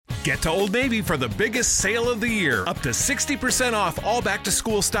Get to Old Navy for the biggest sale of the year. Up to 60% off all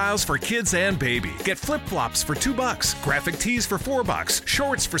back-to-school styles for kids and baby. Get flip-flops for $2, graphic tees for $4,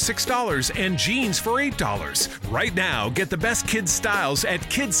 shorts for $6, and jeans for $8. Right now, get the best kids' styles at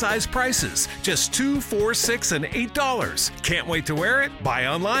kid-size prices. Just $2, $4, $6, and $8. Can't wait to wear it? Buy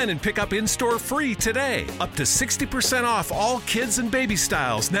online and pick up in-store free today. Up to 60% off all kids and baby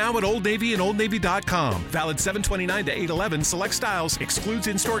styles now at Old Navy and OldNavy.com. Valid 7/29 to 8/11. Select styles. Excludes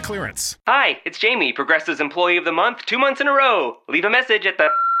in-store clearance. Hi, it's Jamie, Progressive's Employee of the Month, 2 months in a row. Leave a message at the...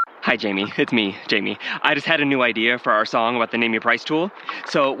 Hi, Jamie. It's me, Jamie. I just had a new idea for our song about the Name Your Price tool.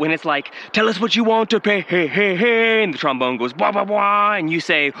 So when it's like, tell us what you want to pay, hey, hey, hey, and the trombone goes, blah, blah, blah, and you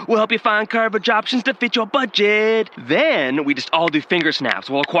say, we'll help you find coverage options to fit your budget. Then we just all do finger snaps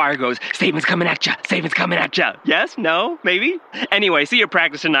while a choir goes, savings coming at ya, savings coming at ya. Yes? No? Maybe? Anyway, see you at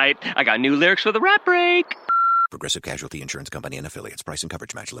practice tonight. I got new lyrics for the rap break. Progressive Casualty Insurance Company and Affiliates. Price and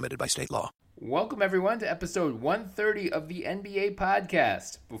coverage match limited by state law. Welcome, everyone, to episode 130 of the NBA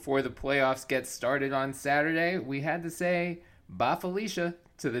podcast. Before the playoffs get started on Saturday, we had to say bye, Felicia,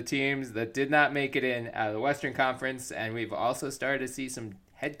 to the teams that did not make it in out of the Western Conference, and we've also started to see some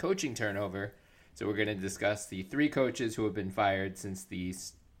head coaching turnover. So we're going to discuss the 3 coaches who have been fired since the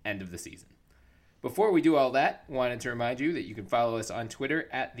end of the season. Before we do all that, wanted to remind you that you can follow us on Twitter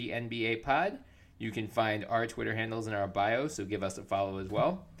at the NBA Pod. You can find our Twitter handles in our bio, so give us a follow as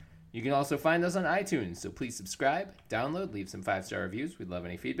well. You can also find us on iTunes, so please subscribe, download, leave some 5-star reviews. We'd love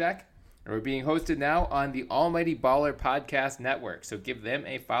any feedback. And we're being hosted now on the Almighty Baller Podcast Network, so give them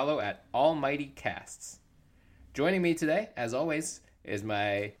a follow at Almighty Casts. Joining me today, as always, is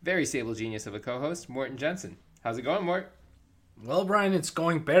my very stable genius of a co-host, Morten Jensen. How's it going, Mort? Well, Brian, it's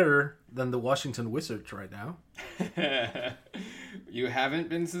going better than the Washington Wizards right now. You haven't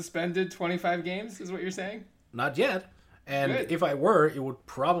been suspended 25 games, is what you're saying? Not yet. And Good. if I were, it would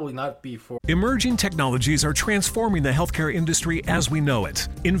probably not be for... Emerging technologies are transforming the healthcare industry as we know it.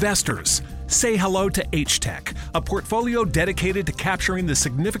 Investors, say hello to H-Tech, a portfolio dedicated to capturing the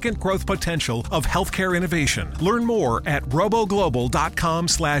significant growth potential of healthcare innovation. Learn more at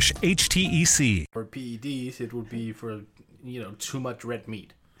roboglobal.com/HTEC. For PEDs, it would be for, too much red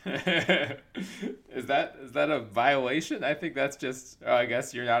meat. Is that a violation? I think that's just, I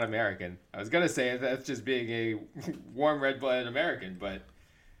guess you're not American. I was going to say that's just being a warm red-blooded American, but...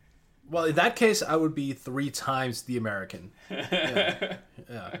 Well, in that case, I would be 3 times the American. Yeah.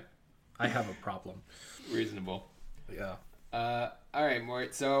 I have a problem. Reasonable. Yeah. All right,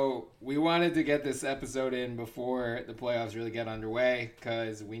 Mort. So we wanted to get this episode in before the playoffs really get underway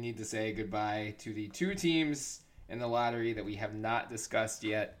because we need to say goodbye to the 2 teams in the lottery that we have not discussed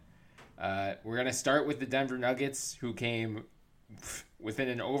yet. We're going to start with the Denver Nuggets, who came within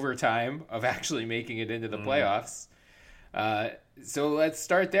an overtime of actually making it into the playoffs. So let's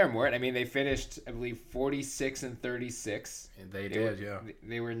start there, Mort. I mean, they finished, I believe, 46-36. They did, yeah.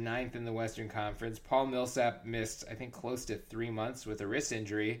 They were 9th in the Western Conference. Paul Millsap missed, I think, close to 3 months with a wrist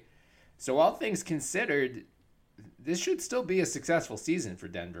injury. So all things considered, this should still be a successful season for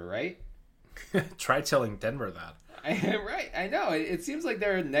Denver, right? Try telling Denver that. Right, I know. It seems like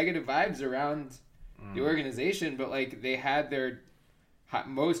there are negative vibes around the organization, but like they had their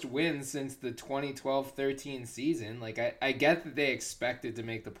most wins since the 2012-13 season. Like I get that they expected to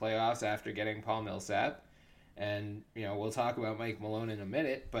make the playoffs after getting Paul Millsap, and we'll talk about Mike Malone in a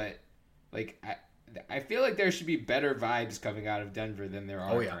minute, but like I feel like there should be better vibes coming out of Denver than there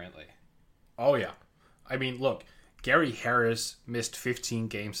are currently. Oh yeah, I mean, look, Gary Harris missed 15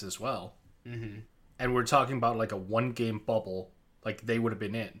 games as well. Mm-hmm. And we're talking about like a 1-game bubble, like they would have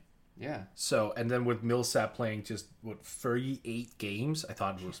been in. Yeah. So, and then with Millsap playing just, 38 games? I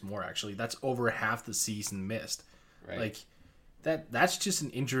thought it was more, actually. That's over half the season missed. Right. Like, that's just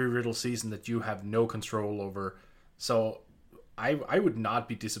an injury-riddled season that you have no control over. So, I would not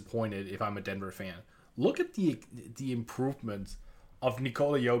be disappointed if I'm a Denver fan. Look at the improvement of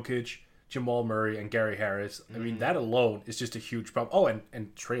Nikola Jokic, Jamal Murray, and Gary Harris. I mean, that alone is just a huge problem. Oh,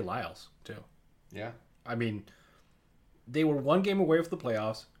 and Trey Lyles, too. Yeah. I mean, they were 1 game away from the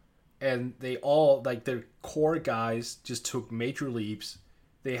playoffs, and they all, like, their core guys just took major leaps.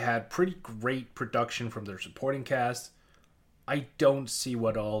 They had pretty great production from their supporting cast. I don't see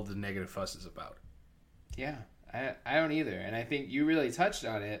what all the negative fuss is about. Yeah, I don't either. And I think you really touched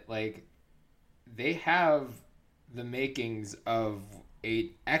on it. Like, they have the makings of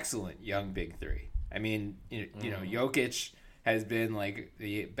an excellent young big 3. I mean, Jokic has been like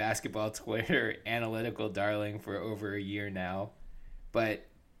the basketball Twitter analytical darling for over a year now. But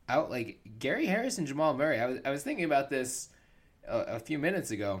Gary Harris and Jamal Murray, I was thinking about this a few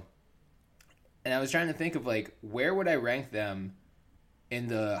minutes ago, and I was trying to think of like, where would I rank them in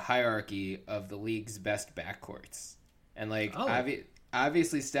the hierarchy of the league's best backcourts. And like Oh.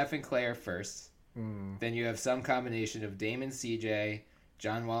 obviously Steph and Clay are first. Then you have some combination of Damon CJ,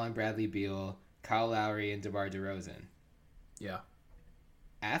 John Wall and Bradley Beal, Kyle Lowry and DeMar DeRozan. Yeah.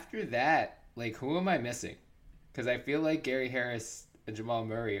 After that, like, who am I missing? Because I feel like Gary Harris and Jamal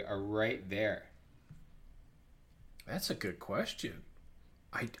Murray are right there. That's a good question.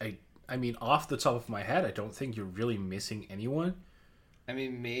 I mean, off the top of my head, I don't think you're really missing anyone. I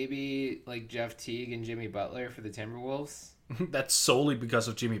mean, maybe like Jeff Teague and Jimmy Butler for the Timberwolves. That's solely because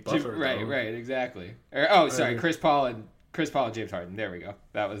of Jimmy Butler. Right, though. right, exactly. Or, sorry, Chris Paul and James Harden. There we go.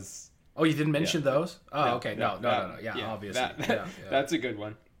 That was. Oh, you didn't mention those? Oh, No, okay. no, No. Yeah, obviously. Yeah. That's a good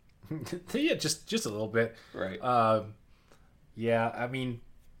one. Yeah, just a little bit. Right. Yeah, I mean,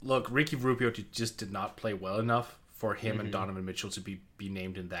 look, Ricky Rubio just did not play well enough for him and Donovan Mitchell to be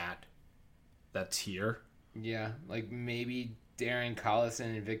named in that tier. Yeah, like maybe Darren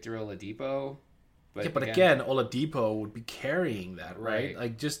Collison and Victor Oladipo. But again, Oladipo would be carrying that, right? Right.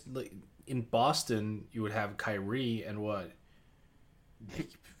 Like, just like in Boston, you would have Kyrie and what?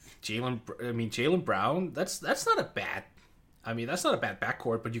 Jaylen Brown. That's not a bad. I mean, that's not a bad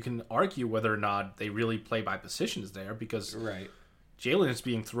backcourt, but you can argue whether or not they really play by positions there because Right. Jalen is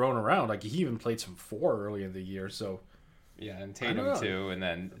being thrown around. Like, he even played some 4 early in the year, so Yeah, and I don't Tatum know. too, and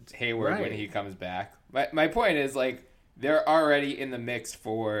then Hayward when Right. he comes back. My point is, like, they're already in the mix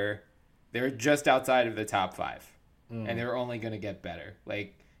for. They're just outside of the top 5, and they're only going to get better.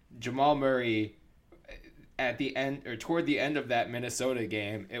 Like Jamal Murray, at the end or toward the end of that Minnesota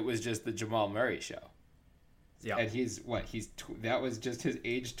game, it was just the Jamal Murray show. yeah. And that was just his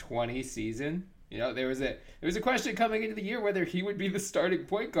age 20 season. You know, there was a question coming into the year whether he would be the starting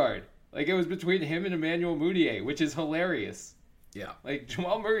point guard. Like, it was between him and Emmanuel Mudiay, which is hilarious. Yeah. Like,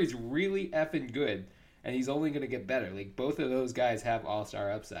 Jamal Murray's really effing good, and he's only going to get better. Like, both of those guys have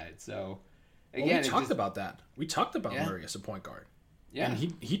all-star upside. So, Well, again, we talked about that. We talked about Yeah. Murray as a point guard. Yeah.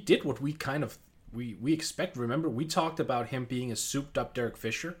 And he did what we kind of we expect. Remember, we talked about him being a souped up Derek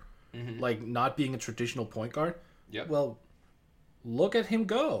Fisher, like not being a traditional point guard. Yep. Well, look at him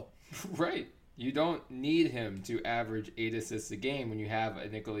go. Right. You don't need him to average 8 assists a game when you have a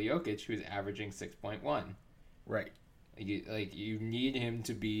Nikola Jokic who's averaging 6.1. Right. You need him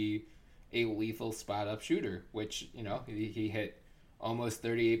to be a lethal spot-up shooter, which, you know, he hit almost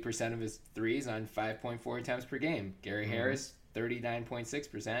 38% of his threes on 5.4 attempts per game. Gary Harris,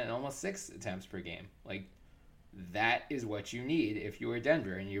 39.6% and almost 6 attempts per game. Like, that is what you need if you are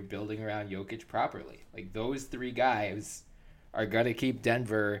Denver and you're building around Jokic properly. Like, those 3 guys are going to keep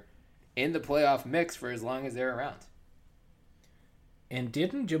Denver in the playoff mix for as long as they're around. And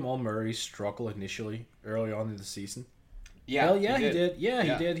didn't Jamal Murray struggle initially early on in the season? Yeah, Well, yeah, he did. Yeah,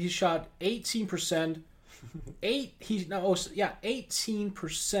 Yeah. he did. He shot 18%.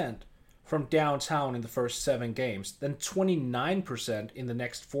 18% from downtown in the first 7 games, then 29% in the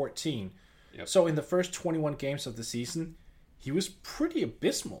next 14. Yep. So in the first 21 games of the season, he was pretty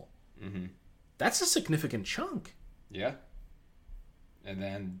abysmal. That's a significant chunk. Yeah. And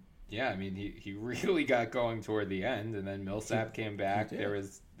then, yeah, I mean, he really got going toward the end, and then Millsap came back. did.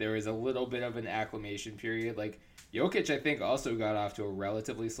 There was a little bit of an acclimation period. Like, Jokic, I think, also got off to a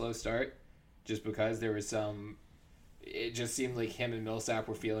relatively slow start, just because there was some. It just seemed like him and Millsap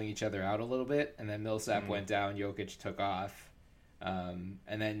were feeling each other out a little bit, and then Millsap went down, Jokic took off, and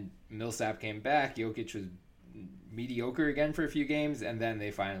then Millsap came back. Jokic was mediocre again for a few games, and then they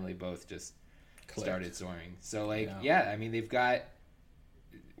finally both just started soaring. So, like, yeah, I mean, they've got.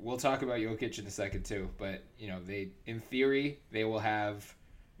 We'll talk about Jokic in a second too, but you know, in theory they will have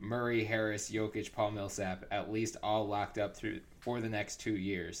Murray, Harris, Jokic, Paul Millsap at least all locked up for the next 2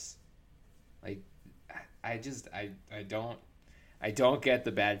 years. Like, I don't get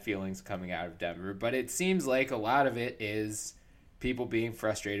the bad feelings coming out of Denver, but it seems like a lot of it is people being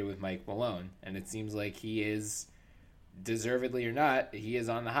frustrated with Mike Malone, and it seems like he is, deservedly or not, he is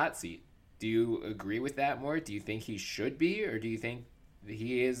on the hot seat. Do you agree with that more? Do you think he should be, or do you think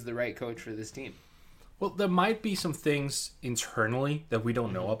he is the right coach for this team? Well, there might be some things internally that we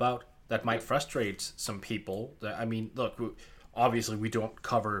don't know about that might frustrate some people. I mean, look, obviously we don't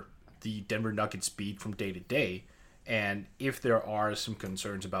cover the Denver Nuggets beat from day to day, and if there are some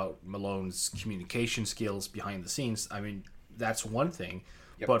concerns about Malone's communication skills behind the scenes, I mean, that's one thing.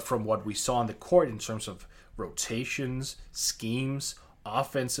 Yep. But from what we saw on the court in terms of rotations, schemes,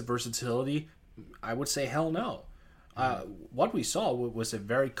 offensive versatility, I would say hell no. What we saw was a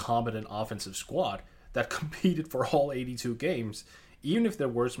very competent offensive squad that competed for all 82 games, even if there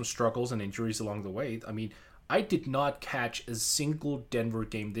were some struggles and injuries along the way. I mean, I did not catch a single Denver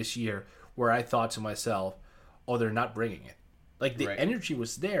game this year where I thought to myself, oh, they're not bringing it. Like, the Right. energy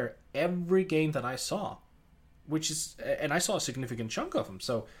was there every game that I saw, and I saw a significant chunk of them.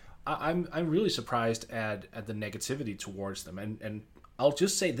 So I'm really surprised at the negativity towards them. And I'll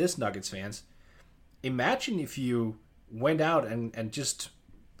just say this, Nuggets fans, imagine if you went out and just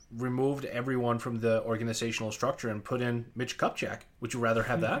removed everyone from the organizational structure and put in Mitch Kupchak. Would you rather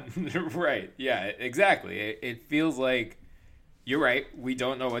have that? Right. Yeah, exactly. It feels like you're right. We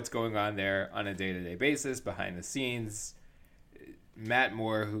don't know what's going on there on a day-to-day basis, behind the scenes. Matt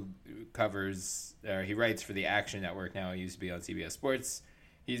Moore, who he writes for the Action Network now, he used to be on CBS Sports.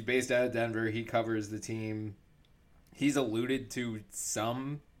 He's based out of Denver. He covers the team. He's alluded to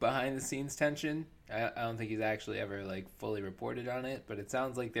some behind-the-scenes tension. I don't think he's actually ever fully reported on it, but it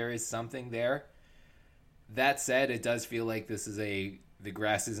sounds like there is something there. That said, it does feel like this is the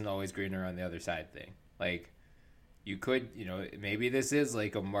grass isn't always greener on the other side thing. You could, maybe this is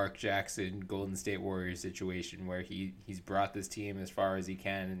like a Mark Jackson Golden State Warriors situation where he's brought this team as far as he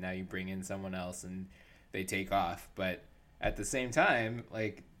can, and now you bring in someone else and they take off. But at the same time,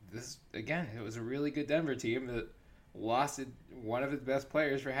 this, again, it was a really good Denver team that lost one of its best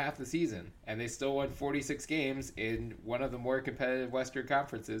players for half the season, and they still won 46 games in one of the more competitive Western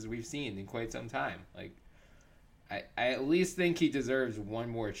Conferences we've seen in quite some time. I at least think he deserves one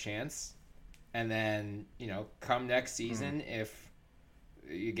more chance. And then, come next season, if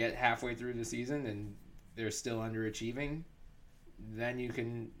you get halfway through the season and they're still underachieving, then you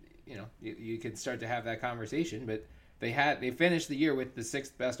can, you can start to have that conversation. But they finished the year with the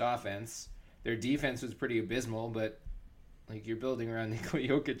 6th best offense. Their defense was pretty abysmal, but you're building around Nikola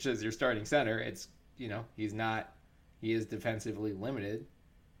Jokic as your starting center. It's, he is defensively limited.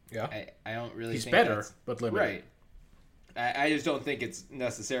 Yeah. I don't really He's think better, but limited. Right. I just don't think it's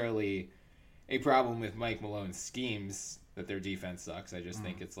necessarily a problem with Mike Malone's schemes that their defense sucks. I just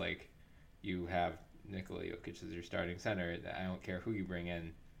think it's you have Nikola Jokic as your starting center. I don't care who you bring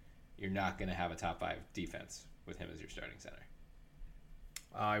in. You're not going to have a top 5 defense with him as your starting center.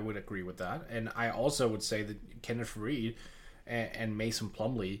 I would agree with that. And I also would say that Kenneth Reed and Mason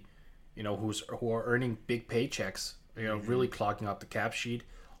Plumlee, who are earning big paychecks, really clogging up the cap sheet,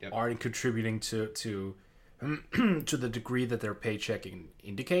 aren't contributing to the degree that their paychecking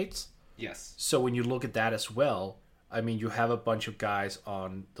indicates. Yes. So when you look at that as well, I mean, you have a bunch of guys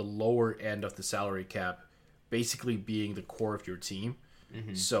on the lower end of the salary cap basically being the core of your team.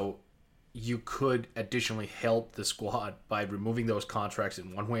 Mm-hmm. So you could additionally help the squad by removing those contracts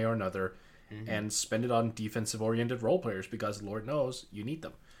in one way or another and spend it on defensive-oriented role players because, Lord knows, you need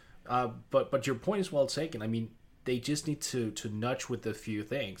them. But your point is well taken. I mean, they just need to nudge with a few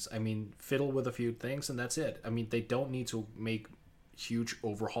things. I mean, fiddle with a few things, and that's it. I mean, they don't need to make huge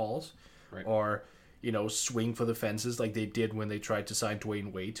overhauls or swing for the fences like they did when they tried to sign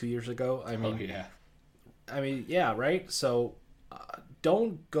Dwayne Wade 2 years ago. Right? So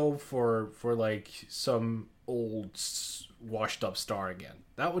don't go for some old washed up star again.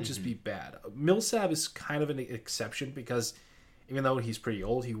 That would just be bad. Millsap is kind of an exception because even though he's pretty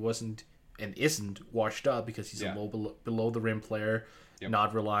old, he wasn't and isn't washed up because he's a low below the rim player,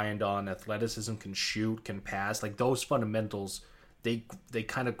 not reliant on athleticism, can shoot, can pass. Those fundamentals, they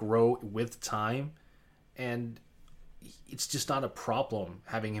kind of grow with time, and it's just not a problem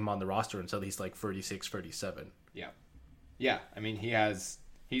having him on the roster until he's 36, 37. Yeah. I mean,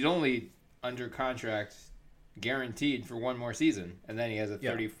 he's only under contract guaranteed for one more season, and then he has a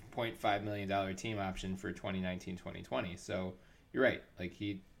 $30.5 million team option for 2019-2020. So you're right. It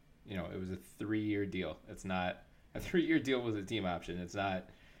was a 3-year deal. It's not a 3-year deal with a team option. It's not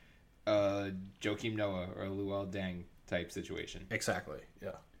a Joakim Noah or a Luol Deng type situation. Exactly.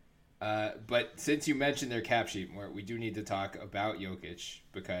 Yeah. But since you mentioned their cap sheet, we do need to talk about Jokic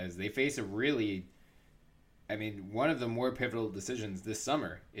because they face one of the more pivotal decisions this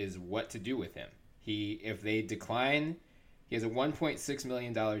summer is what to do with him. If they decline, he has a $1.6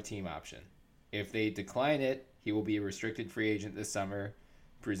 million team option. If they decline it, he will be a restricted free agent this summer.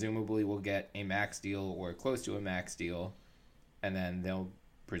 Presumably will get a max deal or close to a max deal, and then they'll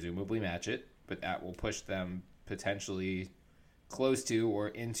presumably match it, but that will push them potentially close to or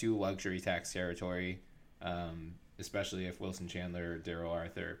into luxury tax territory, especially if Wilson Chandler or Daryl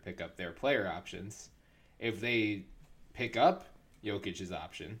Arthur pick up their player options. If they pick up Jokic's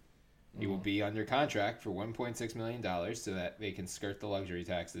option, he will be under contract for $1.6 million so that they can skirt the luxury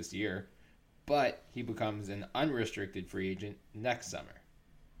tax this year, but he becomes an unrestricted free agent next summer.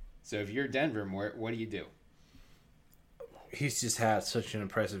 So if you're Denver, what do you do? He's just had such an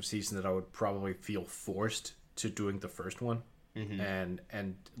impressive season that I would probably feel forced to doing the first one and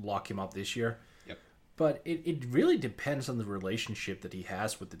lock him up this year. Yep. But it really depends on the relationship that he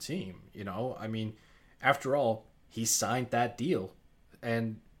has with the team. I mean, after all, he signed that deal,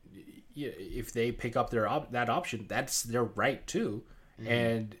 and if they pick up that option, that's their right too.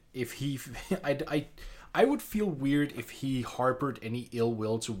 And if he, I would feel weird if he harbored any ill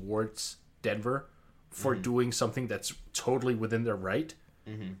will towards Denver for doing something that's totally within their right.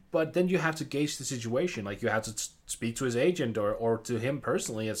 But then you have to gauge the situation. Like, you have to speak to his agent or to him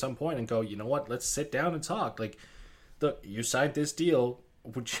personally at some point and go, you know what, let's sit down and talk. Like, you signed this deal,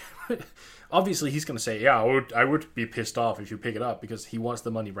 which obviously he's going to say, yeah, I would be pissed off if you pick it up because he wants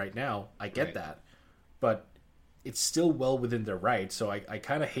the money right now. I get that. But it's still well within their right. So I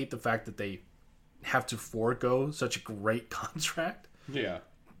kind of hate the fact that they have to forego such a great contract. Yeah.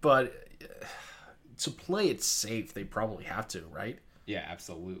 But to play it safe, they probably have to, right? Yeah,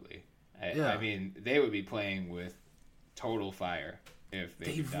 absolutely. I mean, they would be playing with total fire if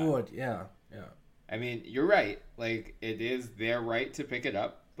they would. Yeah. I mean, you're right. Like, it is their right to pick it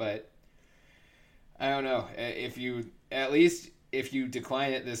up, but I don't know. If you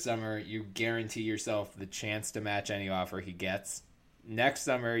decline it this summer, you guarantee yourself the chance to match any offer he gets. Next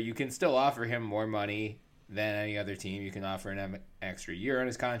summer, you can still offer him more money than any other team. You can offer him an extra year on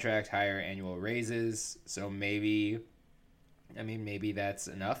his contract, higher annual raises. So maybe that's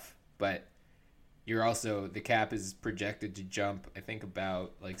enough. But you're also, the cap is projected to jump, I think,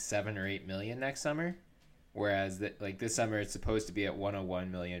 about like 7 or 8 million next summer. Whereas this summer it's supposed to be at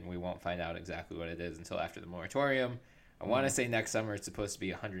 101 million. We won't find out exactly what it is until after the moratorium. I want to say next summer it's supposed to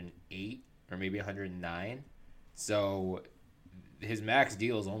be 108 or maybe 109. So his max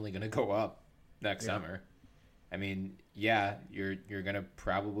deal is only going to go up next summer. I mean, yeah, you're going to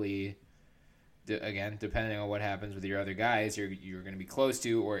probably, again, depending on what happens with your other guys, you're going to be close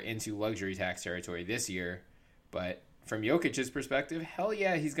to or into luxury tax territory this year. But from Jokic's perspective, hell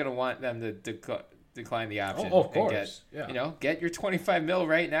yeah, he's going to want them to decline the option. Oh, of course. Get your 25 mil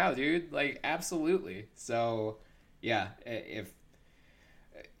right now, dude. Like, absolutely. So, yeah, if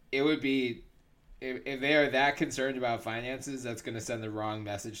it would be, if they are that concerned about finances, that's going to send the wrong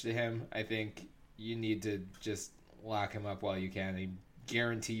message to him. I think you need to just lock him up while you can and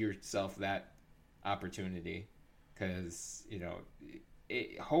guarantee yourself that opportunity. Because,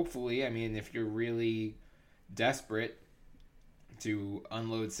 hopefully, I mean, if you're really desperate to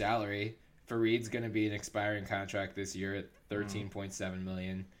unload salary, Fareed's going to be an expiring contract this year at $13.7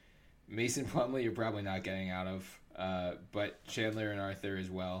 million. Mason Plumlee, you're probably not getting out of, but Chandler and Arthur as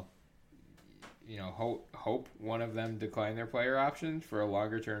well. Hope one of them decline their player option for a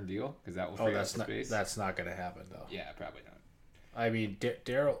longer term deal because that will free up space. That's not going to happen though. Yeah, probably not. I mean,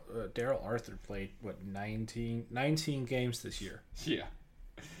 Daryl Arthur played 19 games this year. Yeah,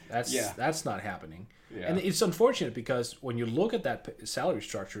 that's not happening. Yeah. And it's unfortunate because when you look at that salary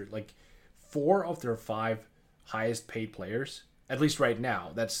structure, like 4 of their 5 highest paid players, at least right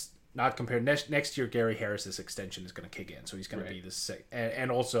now, that's not compared. Next year, Gary Harris's extension is going to kick in, so he's going to be the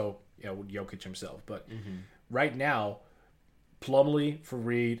and also Jokic himself. But right now, Plumlee,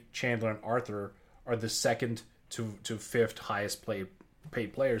 Fareed, Chandler, and Arthur are the second to 5th highest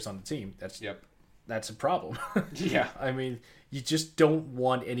paid players on the team. That's a problem. Yeah, I mean, you just don't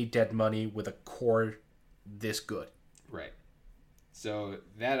want any dead money with a core this good. Right. So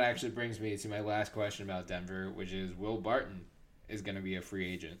that actually brings me to my last question about Denver, which is Will Barton is going to be a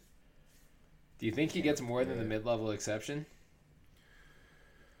free agent. Do you think he gets more than the mid-level exception?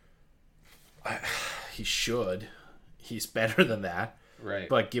 He should. He's better than that. Right.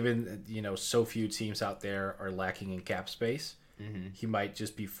 But given, so few teams out there are lacking in cap space, he might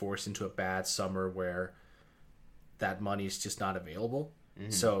just be forced into a bad summer where that money is just not available.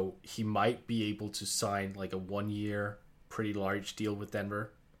 So he might be able to sign like a 1-year, pretty large deal with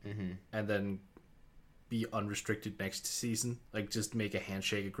Denver and then be unrestricted next season. Like, just make a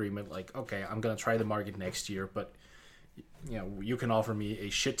handshake agreement. Like, okay, I'm going to try the market next year, but you can offer me a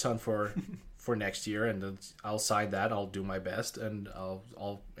shit ton for next year, and then I'll sign that. I'll do my best, and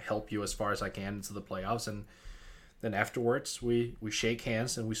I'll help you as far as I can into the playoffs. And then afterwards, we shake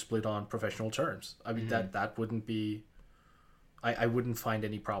hands and we split on professional terms. I mean, that wouldn't be. I wouldn't find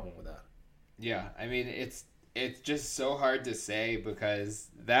any problem with that. Yeah, I mean, it's just so hard to say because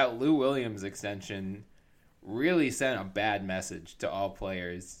that Lou Williams extension really sent a bad message to all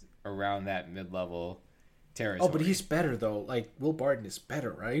players around that mid-level territory. Oh, but he's better, though. Like, Will Barton is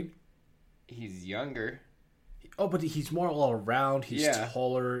better, right? He's younger. Oh, but he's more all around. He's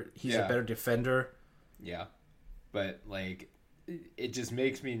taller. He's a better defender. Yeah. But, like, it just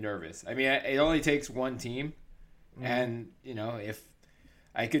makes me nervous. I mean, it only takes one team. And, if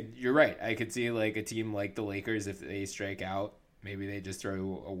I could, you're right. I could see, like, a team like the Lakers, if they strike out, maybe they just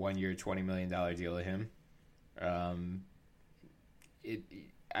throw a 1-year, $20 million deal at him.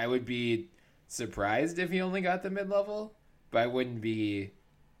 I would be surprised if he only got the mid-level, but I wouldn't be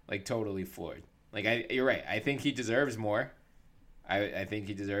like totally floored. Like you're right. I think he deserves more. I think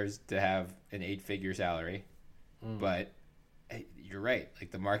he deserves to have an 8-figure salary, but you're right.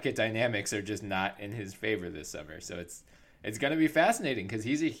 Like the market dynamics are just not in his favor this summer. So it's going to be fascinating because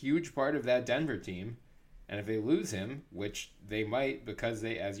he's a huge part of that Denver team. And if they lose him, which they might because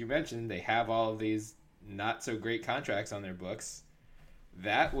they, as you mentioned, they have all of these not so great contracts on their books,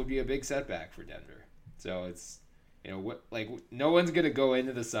 that would be a big setback for Denver. So it's, no one's going to go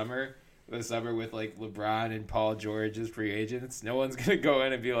into the summer with like LeBron and Paul George as free agents. No one's going to go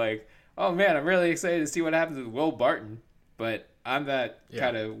in and be like, oh man, I'm really excited to see what happens with Will Barton. But I'm that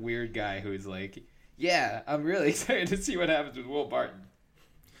kind of weird guy who's like, yeah, I'm really excited to see what happens with Will Barton.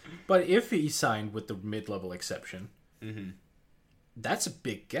 But if he signed with the mid-level exception, that's a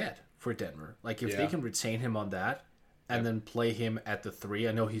big get for Denver. Like if they can retain him on that and then play him at the 3.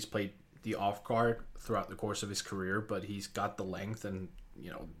 I know he's played the off guard throughout the course of his career, but he's got the length, and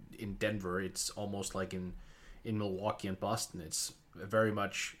in Denver it's almost like in Milwaukee and Boston, it's very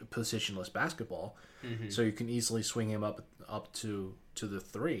much positionless basketball. So you can easily swing him up to the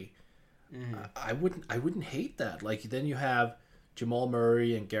 3. I wouldn't hate that. Like then you have Jamal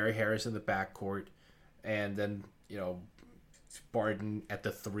Murray and Gary Harris in the backcourt, and then Barton at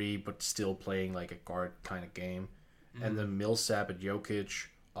the 3, but still playing like a guard kind of game, and then Millsap and Jokic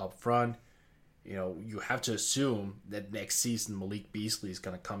up front. You have to assume that next season Malik Beasley is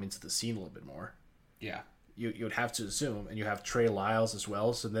going to come into the scene a little bit more. Yeah, you'd have to assume, and you have Trey Lyles as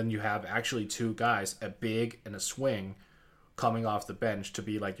well. So then you have actually 2 guys, a big and a swing, coming off the bench to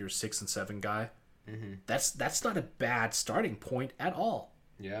be like your 6 and 7 guy. That's not a bad starting point at all.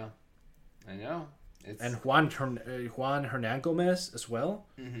 Yeah, I know. And Juan Hernan Gomez as well.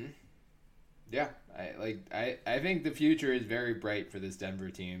 Yeah, I think the future is very bright for this Denver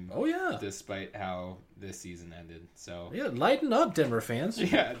team. Oh yeah, despite how this season ended. So yeah, lighten up, Denver fans.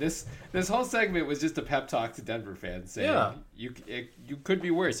 Yeah, this whole segment was just a pep talk to Denver fans saying, you could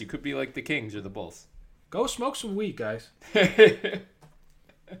be worse. You could be like the Kings or the Bulls. Go smoke some weed, guys.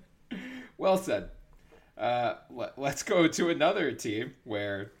 Well said. Let's go to another team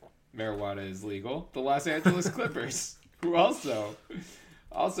where marijuana is legal. The Los Angeles Clippers, who also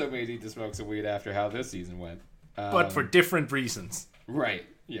may need to smoke some weed after how this season went. But for different reasons. Right.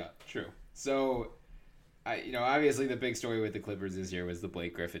 Yeah, true. So, obviously the big story with the Clippers this year was the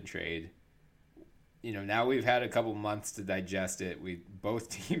Blake Griffin trade. Now we've had a couple months to digest it. Both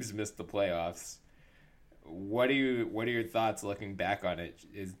teams missed the playoffs. What are your thoughts looking back on it?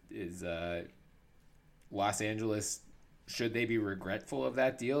 Is Los Angeles, should they be regretful of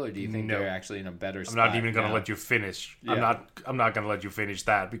that deal, or do you think they're actually in a better spot? I'm not even going to let you finish. Yeah. I'm not going to let you finish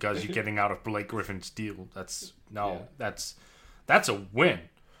that because you're getting out of Blake Griffin's deal. That's a win.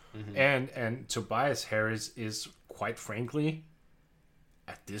 And Tobias Harris is, quite frankly,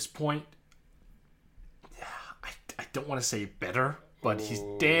 at this point, I don't want to say better, but he's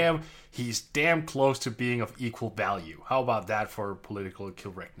damn close to being of equal value. How about that for political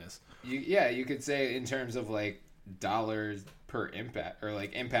correctness? You could say in terms of like dollars per impact, or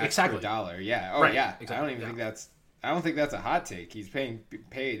like impact per dollar. Yeah. Oh, right. yeah. Exactly. I don't think that's a hot take. He's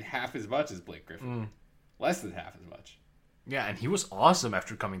paid half as much as Blake Griffin, less than half as much. Yeah, and he was awesome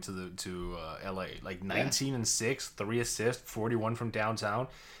after coming to LA. Like 19 and 6, 3 assists, 41 from downtown.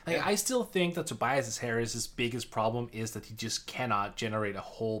 I still think that Tobias Harris's biggest problem is that he just cannot generate a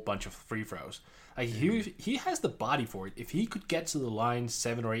whole bunch of free throws. Like he has the body for it. If he could get to the line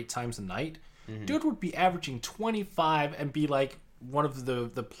 7 or 8 times a night, dude would be averaging 25 and be like one of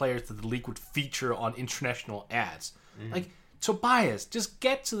the players that the league would feature on international ads. Like, Tobias, just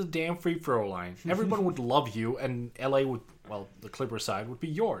get to the damn free throw line. Everyone would love you, and LA would, the Clippers side would be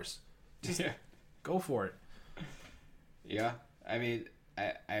yours. Just go for it. Yeah, I mean,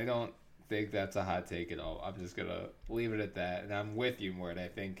 I don't think that's a hot take at all. I'm just going to leave it at that. And I'm with you, Mort. I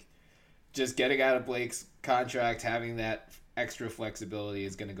think just getting out of Blake's contract, having that extra flexibility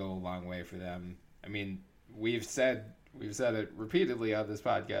is going to go a long way for them. I mean, we've said it repeatedly on this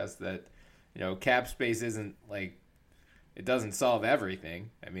podcast that, cap space isn't like, it doesn't solve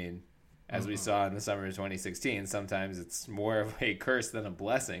everything. I mean, as we saw in the summer of 2016, sometimes it's more of a curse than a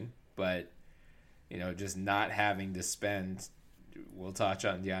blessing. But, just not having to spend, we'll touch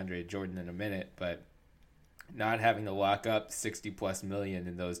on DeAndre Jordan in a minute, but not having to lock up $60+ million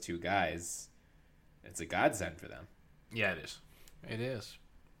in those 2 guys, it's a godsend for them. Yeah, it is. It is.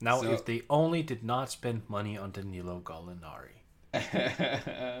 Now, if they only did not spend money on Danilo Gallinari.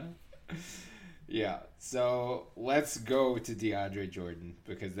 Yeah, so let's go to DeAndre Jordan,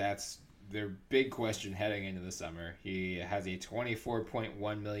 because that's their big question heading into the summer. He has a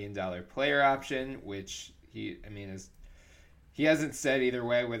 $24.1 million player option, which he hasn't said either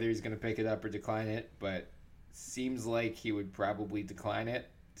way whether he's going to pick it up or decline it, but seems like he would probably decline it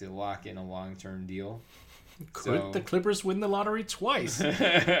to lock in a long-term deal. Could the Clippers win the lottery twice?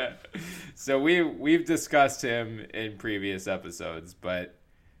 So we've discussed him in previous episodes, but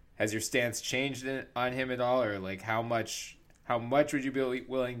has your stance changed on him at all, or like how much would you be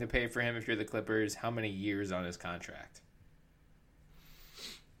willing to pay for him if you're the Clippers? How many years on his contract?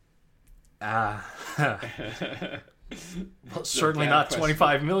 Well, certainly not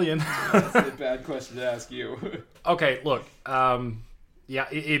 $25 million. That's a bad question to ask you. Okay, look. Yeah,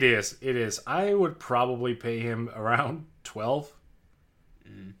 it is. It is. I would probably pay him around 12.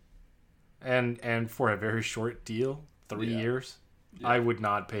 And for a very short deal, 3 years, I would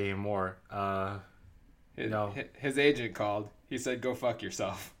not pay him more. His agent called. He said, "Go fuck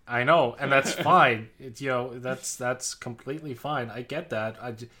yourself." I know, and that's fine. That's completely fine. I get that.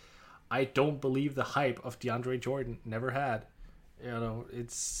 I don't believe the hype of DeAndre Jordan. Never had.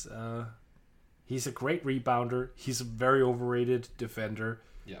 It's he's a great rebounder. He's a very overrated defender.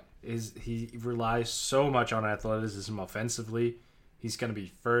 Yeah, he relies so much on athleticism offensively. He's going to be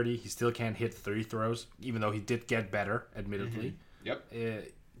 30. He still can't hit free throws, even though he did get better, admittedly. Yep.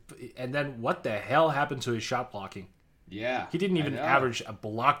 And then what the hell happened to his shot blocking? Yeah, he didn't even average a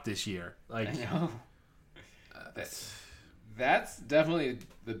block this year. I know. That's definitely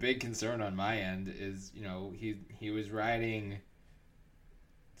the big concern on my end. Is he was riding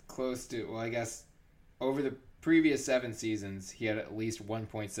close to, well, I guess over the previous 7 seasons he had at least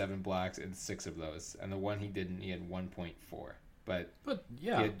 1.7 blocks in 6 of those, and the one he didn't, he had 1.4. But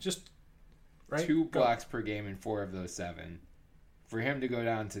yeah, he had just right, 2 blocks per game in 4 of those 7. For him to go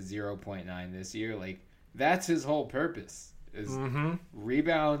down to 0.9 this year, like, that's his whole purpose, is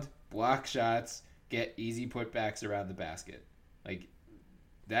rebound, block shots, get easy putbacks around the basket. Like,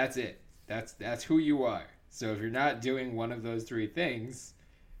 that's it. That's who you are. So if you're not doing one of those 3 things,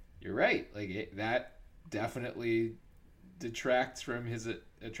 you're right. Like, that definitely detracts from his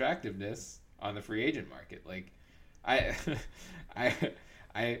attractiveness on the free agent market. Like,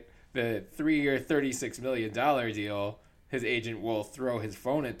 the 3-year, $36 million deal, his agent will throw his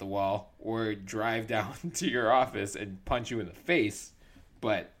phone at the wall or drive down to your office and punch you in the face.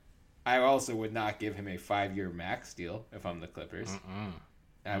 But I also would not give him a 5-year max deal if I'm the Clippers.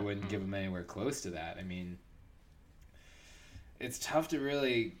 I wouldn't give him anywhere close to that. I mean, it's tough to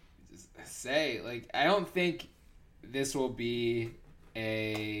really say. Like, I don't think this will be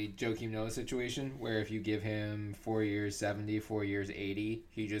a Joakim Noah situation where if you give him 4 years 70, 4 years 80,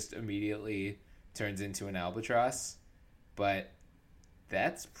 he just immediately turns into an albatross. But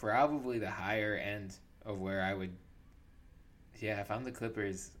that's probably the higher end of where I would, if I'm the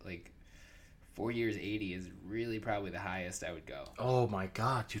Clippers, like 4 years 80 is really probably the highest I would go. Oh my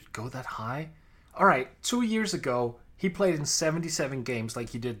God, you'd go that high? All right, 2 years ago, he played in 77 games like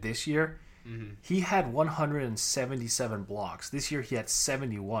he did this year. He had 177 blocks. This year he had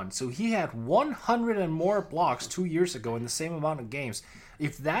 71. So he had 100 and more blocks 2 years ago in the same amount of games.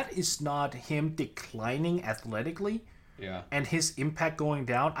 If that is not him declining athletically and his impact going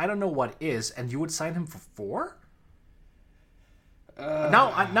down, I don't know what is. And you would sign him for 4?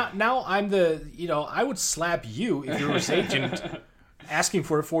 Now I'm the, I would slap you if you were his agent asking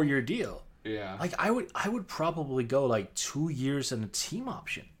for a 4-year deal. Yeah. Like, I would probably go like 2 years and a team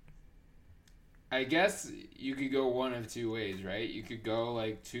option. I guess you could go one of 2 ways, right? You could go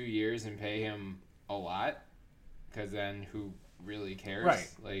like 2 years and pay him a lot, because then who really cares? Right.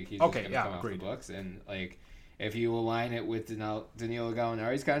 Like, he's just going to come off the books. And like, if you align it with Danilo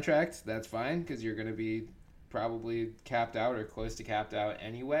Gallinari's contract, that's fine, because you're going to be probably capped out or close to capped out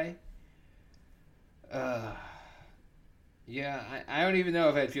anyway. Yeah, I don't even know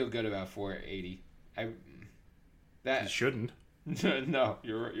if I'd feel good about 480. You shouldn't. No,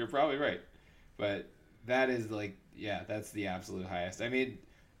 you're probably right. But that is like, that's the absolute highest. I mean,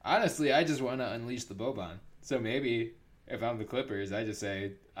 honestly, I just want to unleash the Boban. So maybe if I'm the Clippers, I just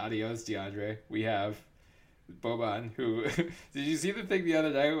say, adios, DeAndre. We have Boban, who... Did you see the thing the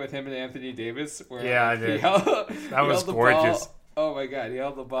other night with him and Anthony Davis? Where I did. That was gorgeous. Oh my God, he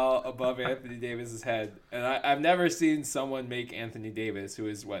held the ball above Anthony Davis's head. And I've never seen someone make Anthony Davis, who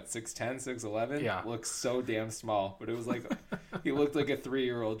is, 6'10", 6'11", look so damn small. But it was like, he looked like a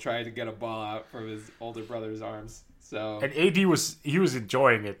 3-year-old trying to get a ball out from his older brother's arms. So, and AD was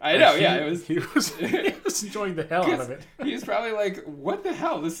enjoying it. I know, he was enjoying the hell out of it. He's probably like, what the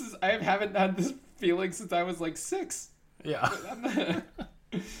hell? I haven't had this feeling since I was 6. Yeah.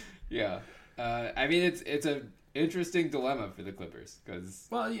 Yeah. I mean, it's a interesting dilemma for the Clippers because.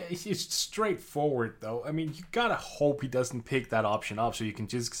 Well, yeah, it's straightforward though. I mean, you gotta hope he doesn't pick that option up so you can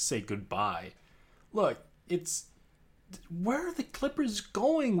just say goodbye. Look, it's where are the Clippers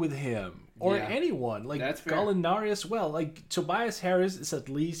going with him or anyone like That's fair. Gallinari as well? Like Tobias Harris is at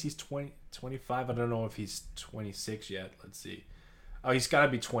least he's 25. I don't know if he's 26 yet. Let's see. Oh, he's got to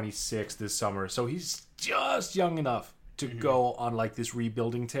be 26 this summer, so he's just young enough to go on like this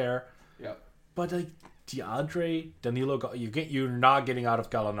rebuilding tear. Yep. But like Danilo, you're not getting out of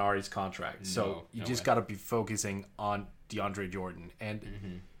Gallinari's contract, so you just got to be focusing on DeAndre Jordan.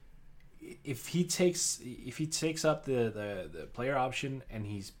 And if he takes up the player option and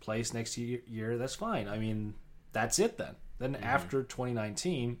he plays next year, that's fine. I mean, that's it then. Then after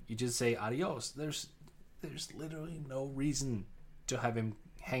 2019, you just say adios. There's literally no reason to have him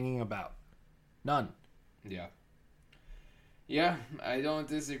hanging about. None. Yeah. Yeah, I don't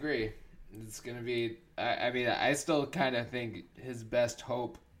disagree. It's going to be... I mean, I still kind of think his best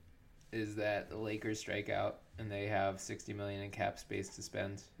hope is that the Lakers strike out and they have $60 million in cap space to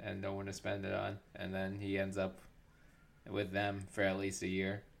spend and no one to spend it on. And then he ends up with them for at least a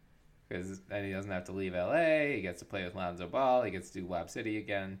year. Because then he doesn't have to leave LA. He gets to play with Lonzo Ball. He gets to do Lob City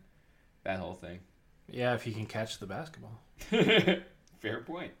again. That whole thing. Yeah, if he can catch the basketball. Fair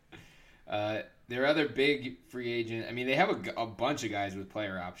point. Their other big free agent, I mean, they have a bunch of guys with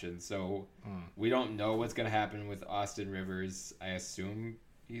player options, so we don't know what's going to happen with Austin Rivers. I assume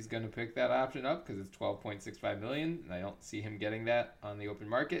he's going to pick that option up because it's $12.65 million, and I don't see him getting that on the open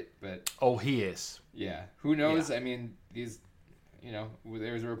market. But he is. Yeah, who knows? Yeah. I mean,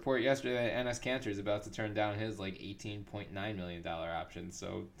 there was a report yesterday that Enes Kanter is about to turn down his like $18.9 million option.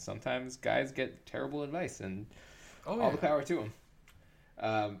 So sometimes guys get terrible advice, and all the power to them.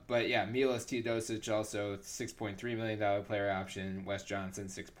 But yeah, Milos Teodosic also $6.3 million player option. Wes Johnson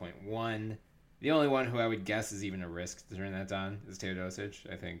 $6.1. The only one who I would guess is even a risk to turn that down is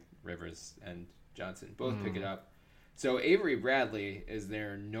Teodosic. I think Rivers and Johnson both pick it up. So Avery Bradley is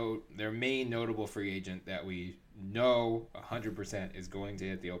their main notable free agent that we know 100% is going to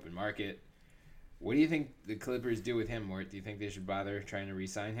hit the open market. What do you think the Clippers do with him, Mort? Do you think they should bother trying to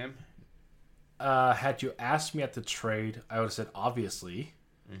re-sign him? Had you asked me at the trade, I would have said obviously.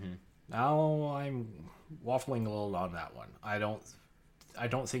 Now I'm waffling a little on that one. I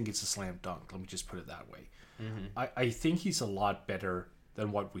don't think it's a slam dunk. Let me just put it that way. I think he's a lot better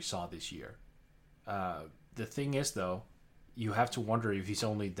than what we saw this year. The thing is, though, you have to wonder if he's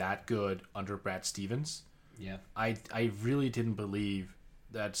only that good under Brad Stevens. Yeah. I really didn't believe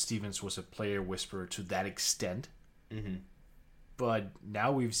that Stevens was a player whisperer to that extent. But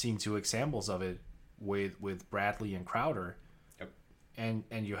now we've seen two examples of it with Bradley and Crowder. Yep.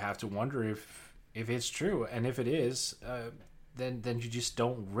 And you have to wonder if it's true. And if it is, then you just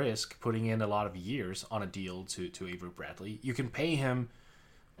don't risk putting in a lot of years on a deal to Avery Bradley. You can pay him,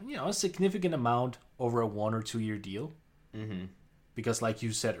 a significant amount over a 1 or 2 year deal. Because like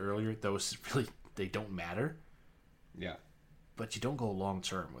you said earlier, those really, they don't matter. Yeah. But you don't go long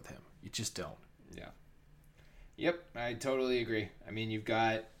term with him. You just don't. Yeah. Yep, I totally agree. I mean, you've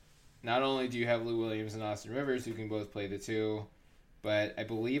got, not only do you have Lou Williams and Austin Rivers who can both play the two, but I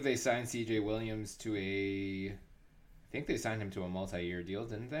believe they signed CJ Williams to I think they signed him to a multi-year deal,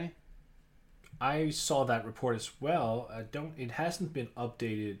 didn't they? I saw that report as well. It hasn't been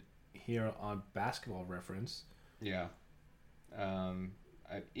updated here on Basketball Reference. Yeah.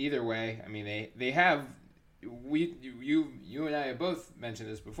 Either way, I mean, they have, you and I have both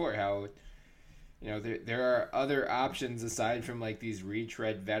mentioned this before, how there are other options aside from like these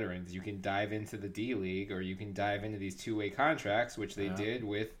retread veterans. You can dive into the D League, or you can dive into these two-way contracts, which they did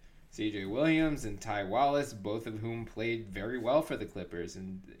with C.J. Williams and Ty Wallace, both of whom played very well for the Clippers.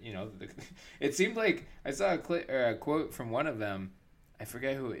 And it seemed like I saw a quote from one of them. I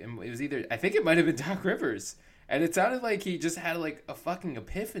forget who it was. I think it might have been Doc Rivers, and it sounded like he just had like a fucking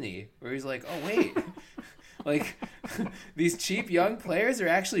epiphany where he's like, "Oh wait, like these cheap young players are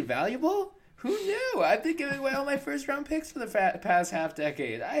actually valuable." Who knew? I've been giving away all my first-round picks for the past half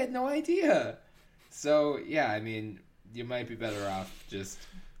decade. I had no idea. So, yeah, I mean, you might be better off just,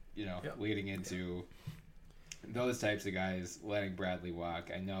 leading into those types of guys, letting Bradley walk.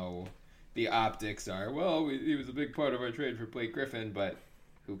 I know the optics are, he was a big part of our trade for Blake Griffin, but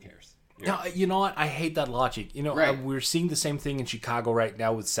who cares? No, you know what? I hate that logic. Right. We're seeing the same thing in Chicago right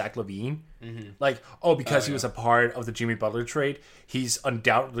now with Zach LaVine. Like, because he was a part of the Jimmy Butler trade, he's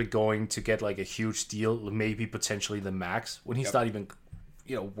undoubtedly going to get like a huge deal, maybe potentially the max, when he's not even,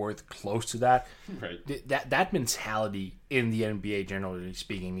 worth close to that. Right. That mentality in the NBA, generally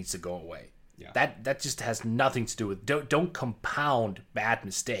speaking, needs to go away. Yeah. That just has nothing to do with don't compound bad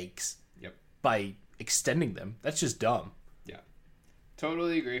mistakes. Yep. By extending them. That's just dumb. Yeah,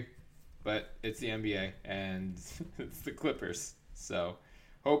 totally agree. But it's the NBA and it's the Clippers. So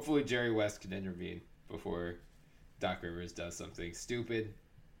hopefully Jerry West can intervene before Doc Rivers does something stupid.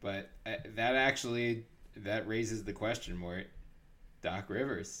 But that raises the question, Mort. Doc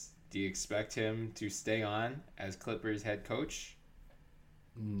Rivers, do you expect him to stay on as Clippers head coach?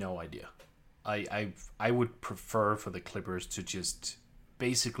 No idea. I would prefer for the Clippers to just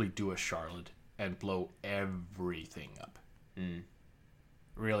basically do a Charlotte and blow everything up.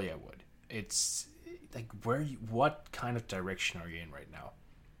 Really, I would. It's like what kind of direction are you in right now?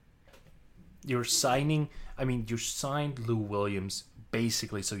 You signed Lou Williams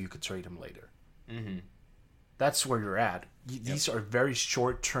basically so you could trade him later. That's where you're at. These are very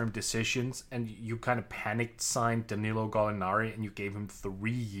short-term decisions, and you kind of panicked, signed Danilo Gallinari, and you gave him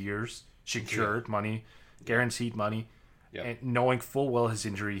 3 years, secured money, guaranteed money, and knowing full well his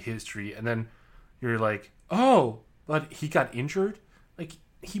injury history, and then you're like, oh, but he got injured? Like,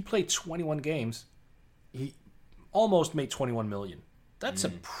 he played 21 games. He almost made $21 million. That's a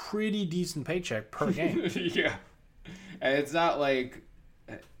pretty decent paycheck per game. Yeah. And it's not like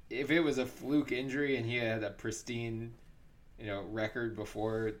if it was a fluke injury and he had a pristine, record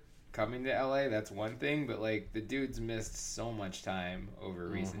before coming to LA, that's one thing. But like the dude's missed so much time over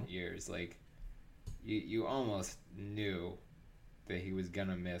recent years. Like you almost knew that he was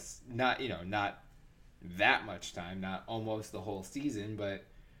gonna miss not that much time, not almost the whole season, but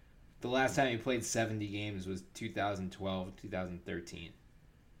the last time he played 70 games was 2012, 2013.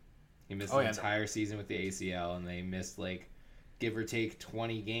 He missed the entire season with the ACL, and they missed give or take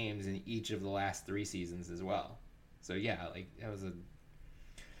 20 games in each of the last 3 seasons as well. So yeah, that was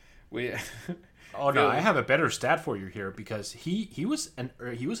I have a better stat for you here because he was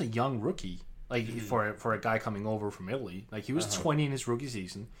a young rookie for a guy coming over from Italy. Like he was 20 in his rookie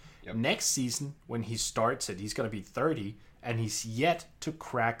season. Yep. Next season when he starts it, he's going to be 30 and he's yet to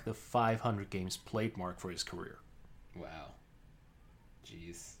crack the 500 games played mark for his career. Wow.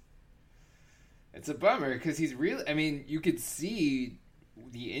 Jeez. It's a bummer because he's really, you could see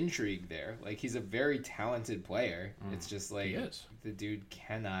the intrigue there. Like, he's a very talented player. It's just the dude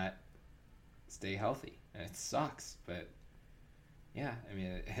cannot stay healthy. And it sucks. But, yeah,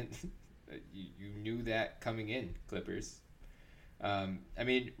 you knew that coming in, Clippers.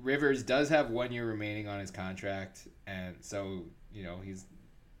 Rivers does have 1 year remaining on his contract. And so, he's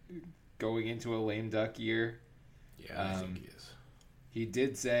going into a lame duck year. Yeah, I think he is. He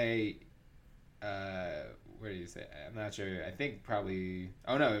did say... where did you say? I'm not sure. I think probably...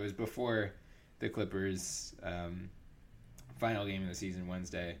 Oh, no, it was before the Clippers' final game of the season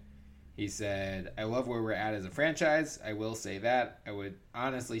Wednesday. He said, I love where we're at as a franchise. I will say that. I would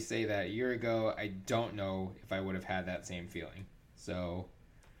honestly say that a year ago. I don't know if I would have had that same feeling. So,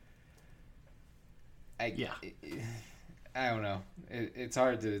 I don't know. It's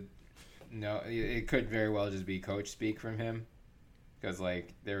hard to know. It could very well just be coach speak from him. Because,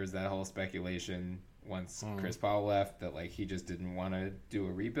 there was that whole speculation once Chris Paul left that, he just didn't want to do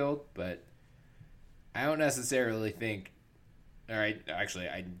a rebuild. But I don't necessarily think... I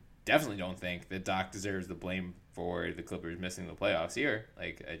definitely don't think that Doc deserves the blame for the Clippers missing the playoffs here.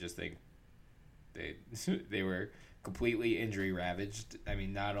 I just think they were completely injury-ravaged.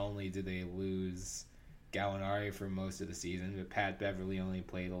 Not only did they lose Gallinari for most of the season, but Pat Beverly only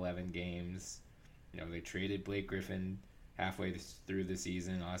played 11 games. They traded Blake Griffin halfway through the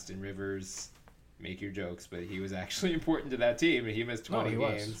season. Austin Rivers, make your jokes, but he was actually important to that team, and he missed 20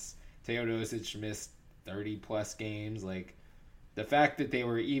 games. Teodosic missed 30-plus games. The fact that they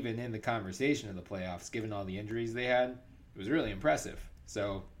were even in the conversation of the playoffs, given all the injuries they had, was really impressive.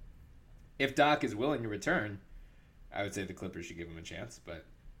 So, if Doc is willing to return, I would say the Clippers should give him a chance, but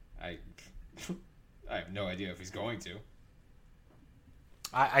I have no idea if he's going to.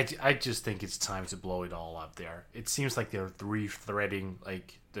 I just think it's time to blow it all up there. It seems like they're threading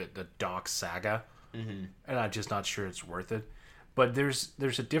the Doc saga, and I'm just not sure it's worth it. But there's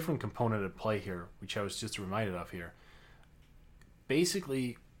a different component at play here, which I was just reminded of here.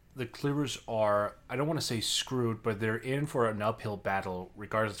 Basically, the Clippers are, I don't want to say screwed, but they're in for an uphill battle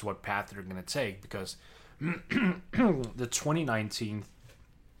regardless of what path they're going to take because the 2019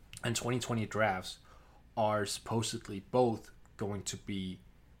 and 2020 drafts are supposedly both going to be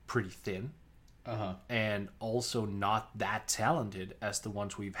pretty thin and also not that talented as the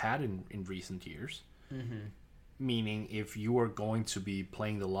ones we've had in recent years. Meaning if you are going to be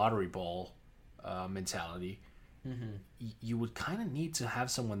playing the lottery ball mentality, you would kind of need to have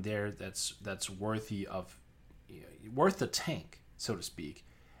someone there that's worthy of worth the tank, so to speak.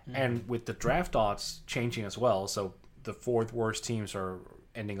 And with the draft odds changing as well, so the fourth worst teams are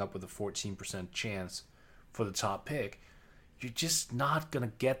ending up with a 14% chance for the top pick, you're just not going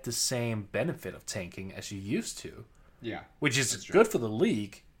to get the same benefit of tanking as you used to. Yeah. Which is good for the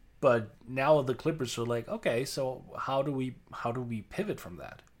league, but now the Clippers are like, okay, so how do we pivot from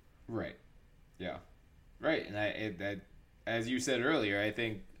that? Right. Yeah. Right. And as you said earlier, I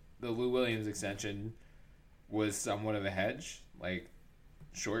think the Lou Williams extension was somewhat of a hedge. Like,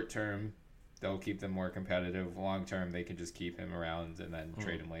 short term, they'll keep them more competitive. Long term, they can just keep him around and then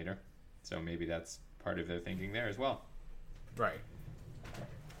trade him later. So maybe that's part of their thinking there as well. Right.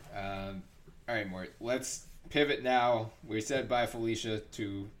 All right, Mort. Let's pivot now. We said bye, Felicia,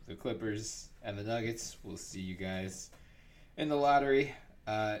 to the Clippers and the Nuggets. We'll see you guys in the lottery.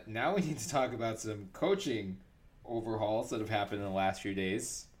 Now we need to talk about some coaching overhauls that have happened in the last few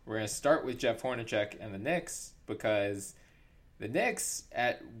days. We're going to start with Jeff Hornacek and the Knicks, because the Knicks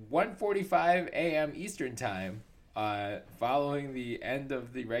at 1:45 a.m. Eastern Time, following the end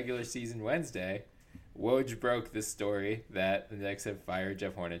of the regular season Wednesday, Woj broke the story that the Knicks have fired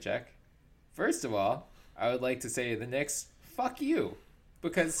Jeff Hornacek. First of all, I would like to say to the Knicks, fuck you.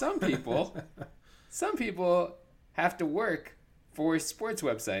 Because some people have to work for sports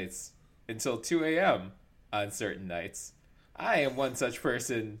websites until 2 a.m. on certain nights. I am one such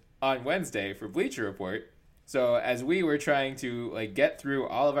person on Wednesday for Bleacher Report. So as we were trying to get through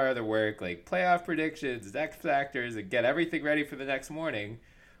all of our other work, like playoff predictions, X factors, and get everything ready for the next morning,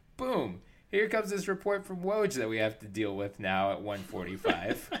 boom, here comes this report from Woj that we have to deal with now at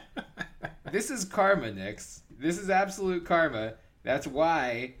 1:45. This is karma, Knicks. This is absolute karma. That's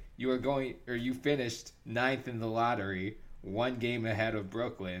why you finished 9th in the lottery, 1 game ahead of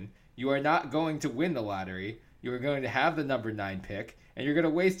Brooklyn. You are not going to win the lottery. You are going to have the number 9 pick, and you're going to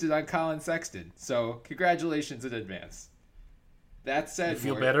waste it on Colin Sexton. So, congratulations in advance. That said, you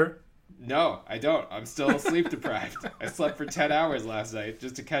feel better? No, I don't. I'm still sleep deprived. I slept for 10 hours last night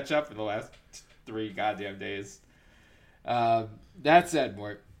just to catch up in the last 3 goddamn days. That said,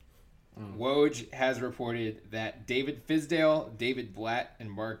 Mort, Woj has reported that David Fizdale, David Blatt,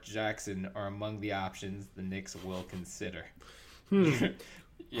 and Mark Jackson are among the options the Knicks will consider.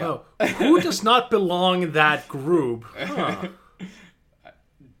 Yeah. Oh, who does not belong in that group? Huh.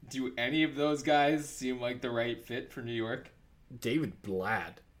 Do any of those guys seem like the right fit for New York? David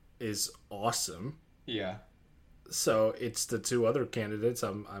Blatt is awesome. Yeah. So it's the 2 other candidates.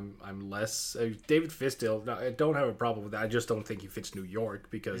 I'm less David Fizdale. I don't have a problem with that. I just don't think he fits New York,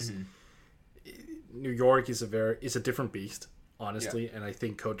 because New York is a different beast, honestly, and I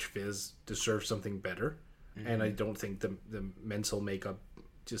think Coach Fizz deserves something better. And I don't think the mental makeup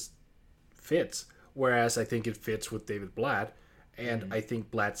just fits. Whereas I think it fits with David Blatt, and I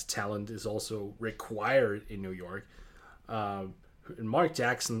think Blatt's talent is also required in New York. And Mark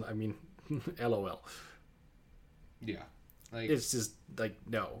Jackson, I mean, LOL. Yeah. It's just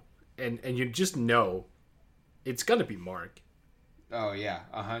no. And you just know it's gonna be Mark. Oh yeah,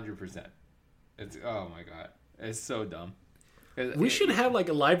 100%. It's, oh my god. It's so dumb. We should have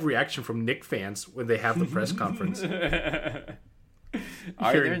a live reaction from Knicks fans when they have the press conference.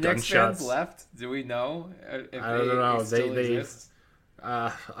 Are there Knicks fans left? Do we know? If I don't know. They exist?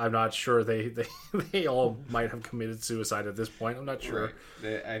 I'm not sure. They all might have committed suicide at this point. I'm not sure,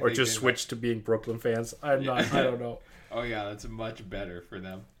 right. Or just switched to being Brooklyn fans. I'm not. I don't know. Oh yeah, that's much better for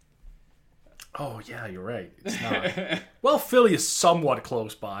them. Oh yeah, you're right. It's not. Well, Philly is somewhat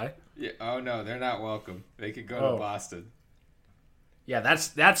close by. Yeah. Oh no, they're not welcome. They could go to Boston. Yeah,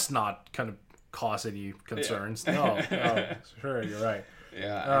 that's not kind of cause any concerns. Yeah. No, sure, you're right.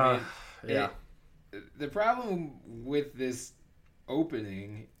 Yeah, I mean, the problem with this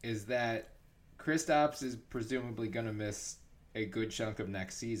opening is that Kristaps is presumably going to miss a good chunk of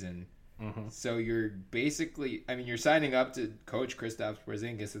next season. So you're basically, you're signing up to coach Kristaps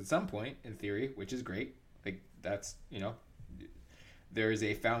Porzingis at some point, in theory, which is great. That's, there is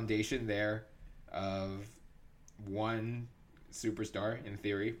a foundation there of one superstar, in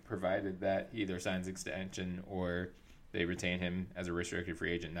theory, provided that he either signs extension or they retain him as a restricted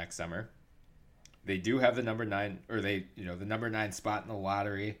free agent next summer. They do have the number 9, or the number 9 spot in the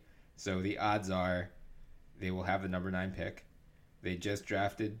lottery, so the odds are they will have the number 9 pick. They just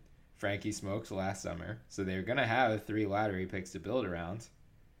drafted Frankie Smokes last summer, so they're gonna have 3 lottery picks to build around.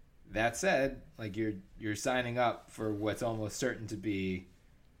 That said, you're signing up for what's almost certain to be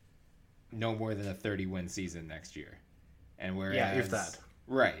no more than a 30-win season next year. And whereas, if that.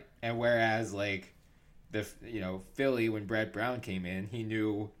 Right. And whereas Philly, when Brett Brown came in, he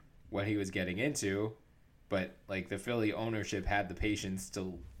knew what he was getting into, but the Philly ownership had the patience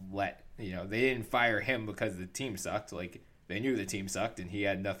to let, they didn't fire him because the team sucked. They knew the team sucked and he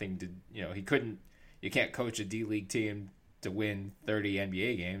had nothing to, you can't coach a D-League team to win 30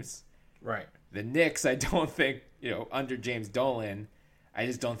 NBA games. Right. The Knicks, I don't think, under James Dolan, I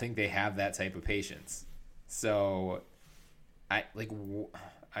just don't think they have that type of patience. So I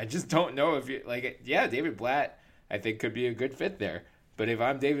just don't know if you David Blatt I think could be a good fit there. But if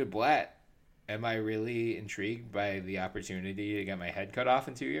I'm David Blatt, am I really intrigued by the opportunity to get my head cut off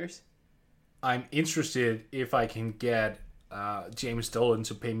in 2 years? I'm interested if I can get James Dolan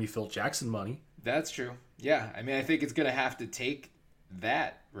to pay me Phil Jackson money. That's true. Yeah, I mean, I think it's gonna have to take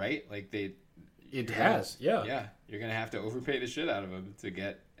that, right? Like yeah. Yeah, you're gonna have to overpay the shit out of him to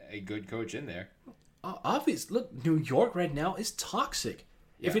get a good coach in there. Obvious. Look, New York right now is toxic.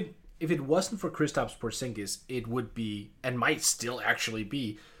 Yeah. If it wasn't for Kristaps Porzingis, it would be, and might still actually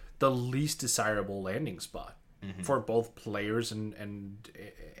be, the least desirable landing spot for both players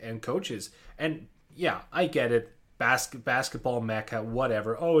and coaches. And yeah, I get it. Basketball mecca,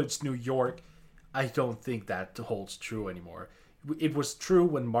 whatever. Oh, it's New York. I don't think that holds true anymore. It was true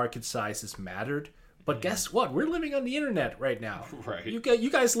when market sizes mattered, but guess what? We're living on the internet right now. Right.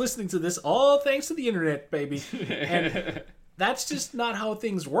 You guys listening to this, all thanks to the internet, baby. And that's just not how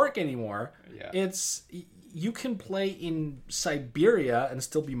things work anymore. Yeah. It's you can play in Siberia and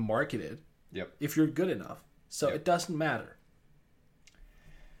still be marketed. Yep. If you're good enough. So It doesn't matter.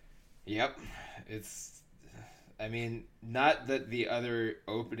 Yep. I mean, not that the other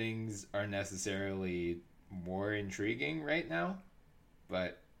openings are necessarily more intriguing right now,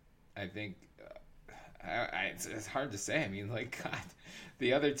 but I think it's hard to say. I mean, God,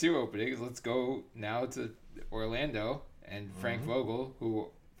 the other two openings, let's go now to Orlando and Frank Vogel, who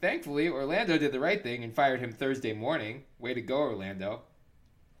thankfully Orlando did the right thing and fired him Thursday morning. Way to go, Orlando.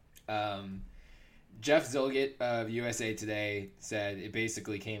 Jeff Zillgett of USA Today said it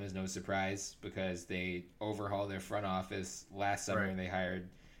basically came as no surprise because they overhauled their front office last summer. Right. They hired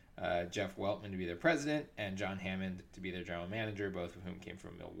Jeff Weltman to be their president and John Hammond to be their general manager, both of whom came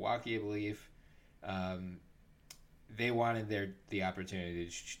from Milwaukee, I believe. They wanted the opportunity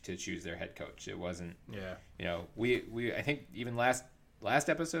to choose their head coach. It wasn't, we I think even last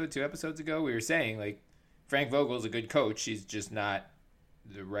episode, 2 episodes ago, we were saying Frank Vogel's a good coach. He's just not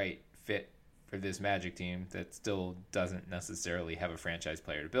the right fit for this Magic team that still doesn't necessarily have a franchise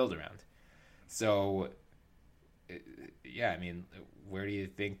player to build around. So, yeah, I mean, where do you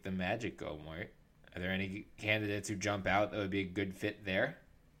think the Magic go, Mort? Are there any candidates who jump out that would be a good fit there?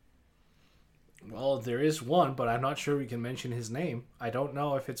 Well, there is one, but I'm not sure we can mention his name. I don't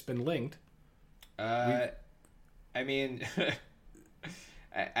know if it's been linked. I mean,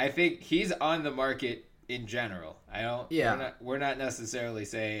 I think he's on the market in general. We're not necessarily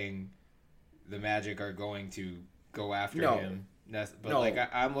saying the Magic are going to go after him. But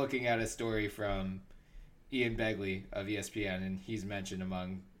I'm looking at a story from Ian Begley of ESPN, and he's mentioned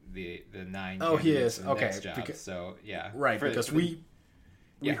among the 9 Oh, he is. for the Okay. next job. So, yeah. Right, because we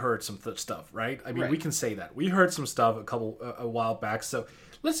heard some stuff, right? I mean, we can say that. We heard some stuff a while back, so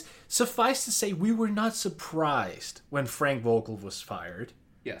let's suffice to say we were not surprised when Frank Vogel was fired.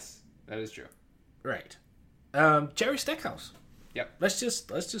 Yes, that is true. Right. Jerry Stackhouse. Yep. Let's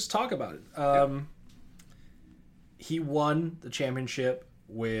just talk about it. He won the championship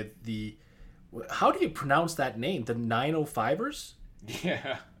with how do you pronounce that name? The 905ers?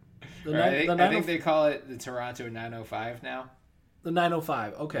 Yeah. I think they call it the Toronto 905 now. The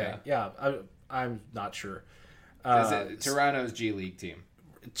 905. Okay. Yeah. I'm not sure. Toronto's G League team.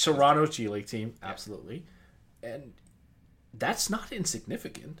 Toronto's G League team, absolutely. And that's not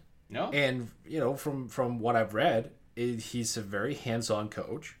insignificant. No. And, from what I've read, he's a very hands-on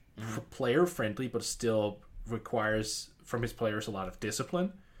coach, player-friendly, but still requires from his players a lot of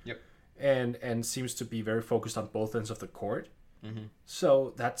discipline. Yep. And seems to be very focused on both ends of the court.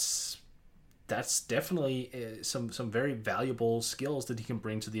 So that's definitely some very valuable skills that he can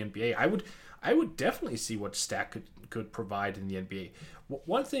bring to the NBA. I would definitely see what Stack could provide in the NBA.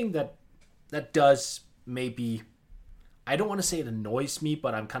 One thing that does maybe, I don't want to say it annoys me,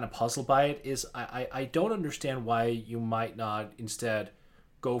 but I'm kind of puzzled by it, is I don't understand why you might not instead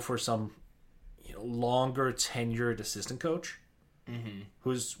go for some longer tenured assistant coach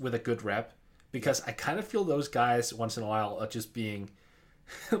who's with a good rep, because I kind of feel those guys once in a while are just being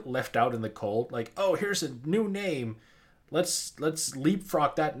left out in the cold. Like, oh, here's a new name. Let's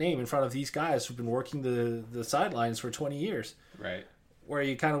leapfrog that name in front of these guys who've been working the sidelines for 20 years. Right. Where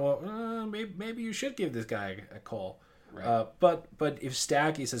you kind of want, maybe you should give this guy a call. Right. But if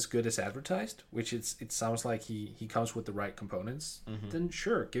Stack is as good as advertised, which it sounds like he comes with the right components, then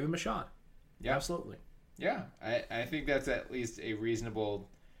sure, give him a shot. Yeah. Absolutely. Yeah, I think that's at least a reasonable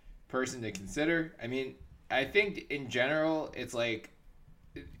person to consider. I mean, I think in general, it's like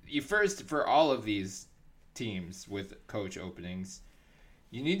you first, for all of these, teams with coach openings,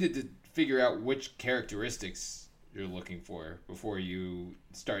 you need to figure out which characteristics you're looking for before you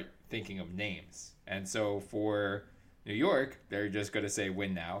start thinking of names. And so for New York, they're just going to say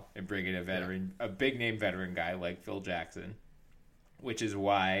win now and bring in a veteran, a big name veteran guy like Phil Jackson, which is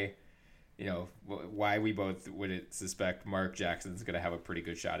why, why we both would suspect Mark Jackson's going to have a pretty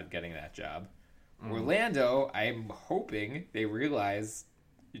good shot at getting that job. Orlando, I'm hoping they realize,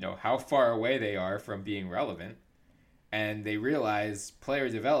 how far away they are from being relevant, and they realize player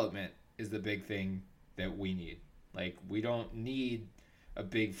development is the big thing that we need. Like, we don't need a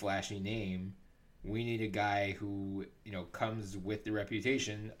big flashy name. We need a guy who, comes with the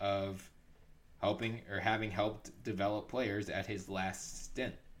reputation of helping or having helped develop players at his last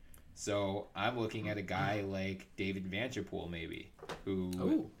stint. So I'm looking at a guy like David Vanterpool, maybe,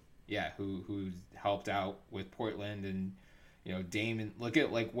 who helped out with Portland, and Damon. Look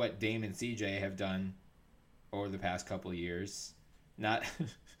at like what Dame and CJ have done over the past couple of years. Not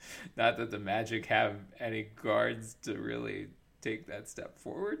that the Magic have any guards to really take that step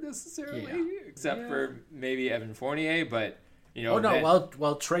forward necessarily, except for maybe Evan Fournier, but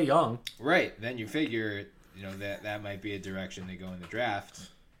Trae Young. Right. Then you figure, that might be a direction they go in the draft.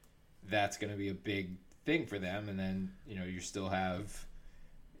 That's going to be a big thing for them. And then, you still have,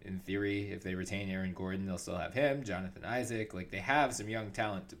 in theory, if they retain Aaron Gordon, they'll still have him, Jonathan Isaac. Like, they have some young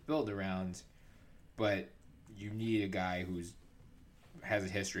talent to build around, but you need a guy who's has a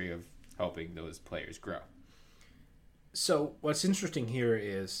history of helping those players grow. So what's interesting here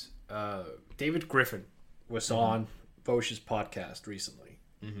is David Griffin was on Vosh's podcast recently,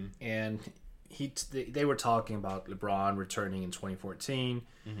 and they were talking about LeBron returning in 2014,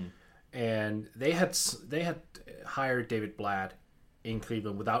 and they had hired David Blatt in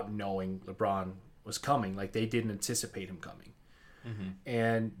Cleveland without knowing LeBron was coming. Like, they didn't anticipate him coming.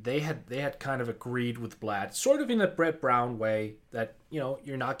 And they had kind of agreed with Blatt, sort of in a Brett Brown way, that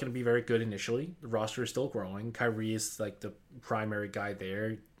you're not going to be very good initially. The roster is still growing. Kyrie is like the primary guy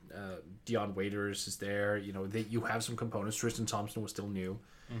there. Dion Waiters is there. You have some components. Tristan Thompson was still new.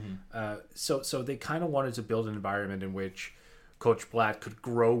 So they kind of wanted to build an environment in which Coach Blatt could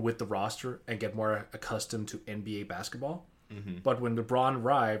grow with the roster and get more accustomed to NBA basketball. But when LeBron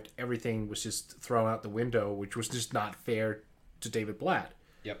arrived, everything was just thrown out the window, which was just not fair to David Blatt.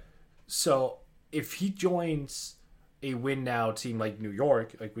 Yep. So if he joins a win now team like New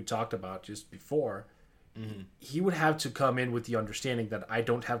York, like we talked about just before, he would have to come in with the understanding that I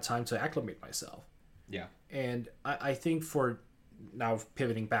don't have time to acclimate myself. Yeah. And I think for now,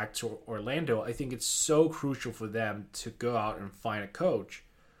 pivoting back to Orlando, I think it's so crucial for them to go out and find a coach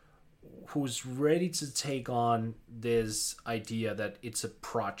who's ready to take on this idea that it's a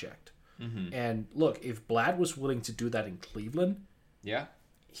project. And look, if Blatt was willing to do that in Cleveland,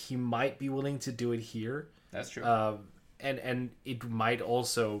 he might be willing to do it here. That's true. And it might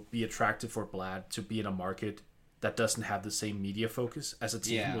also be attractive for Blatt to be in a market that doesn't have the same media focus as a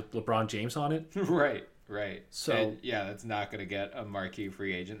team with LeBron James on it. Right. So and, that's not going to get a marquee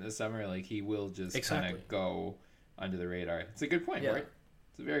free agent this summer. Like, he will just kind of go under the radar. It's a good point, right?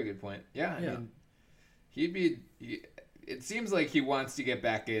 It's a very good point. Yeah, I mean, it seems like he wants to get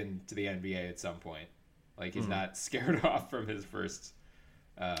back into the NBA at some point. Like, he's not scared off from his first.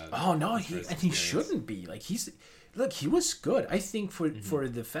 He shouldn't be. Like, he was good. I think for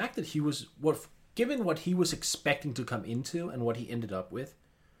the fact that he was given what he was expecting to come into and what he ended up with,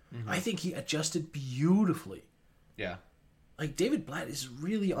 I think he adjusted beautifully. Yeah. Like, David Blatt is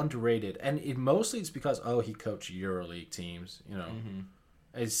really underrated, and it's because he coached EuroLeague teams.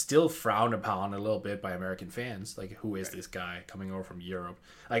 It's still frowned upon a little bit by American fans. Like, who is this guy coming over from Europe?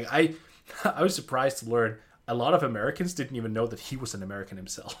 Like, I was surprised to learn a lot of Americans didn't even know that he was an American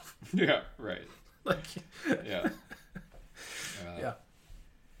himself. Yeah, right.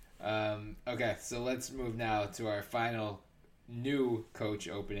 Okay, so let's move now to our final new coach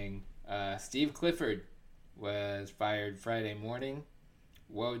opening. Steve Clifford was fired Friday morning.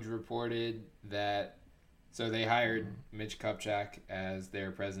 Woj reported that. So they hired Mitch Kupchak as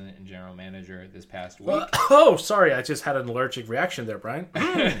their president and general manager this past week. Sorry, I just had an allergic reaction there, Brian.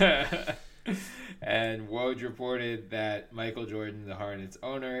 And Woj reported that Michael Jordan, the Hornets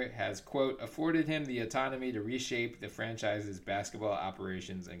owner, has, quote, afforded him the autonomy to reshape the franchise's basketball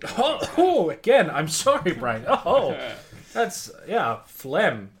operations and again, I'm sorry, Brian. That's,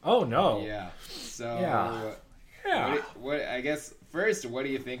 phlegm. Oh, no. Yeah. So, what I guess, first, what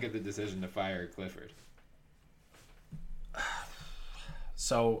do you think of the decision to fire Clifford?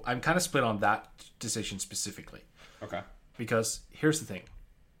 So I'm kind of split on that decision specifically. Okay. Because here's the thing.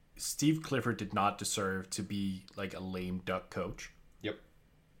 Steve Clifford did not deserve to be like a lame duck coach. Yep.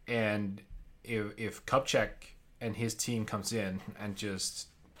 And if Kupchak and his team comes in and just,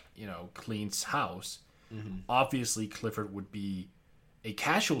 cleans house, obviously Clifford would be a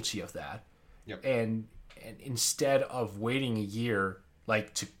casualty of that. Yep. And instead of waiting a year,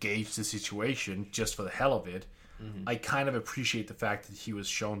 like, to gauge the situation just for the hell of it, I kind of appreciate the fact that he was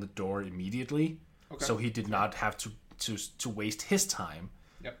shown the door immediately, so he did not have to waste his time.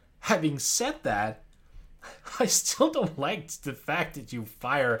 Yep. Having said that, I still don't like the fact that you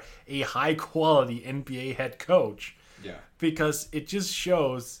fire a high-quality NBA head coach. Yeah. Because it just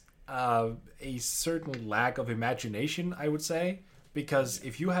shows a certain lack of imagination, I would say. Because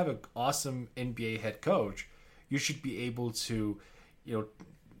if you have an awesome NBA head coach, you should be able to,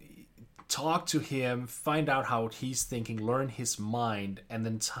 talk to him, find out how he's thinking, learn his mind, and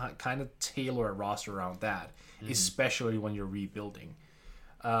then kind of tailor a roster around that, especially when you're rebuilding.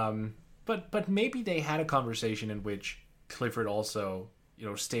 But maybe they had a conversation in which Clifford also,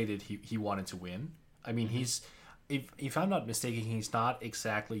 stated he wanted to win. I mean, he's, if I'm not mistaken, he's not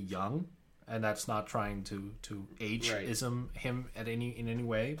exactly young, and that's not trying to ageism him in any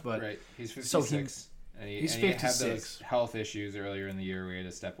way. But right, he's 56. So he's 56. He had those health issues earlier in the year where he had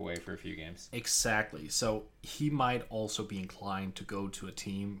to step away for a few games. Exactly. So he might also be inclined to go to a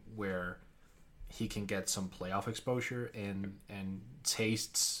team where he can get some playoff exposure and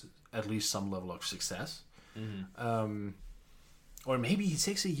tastes at least some level of success. Or maybe he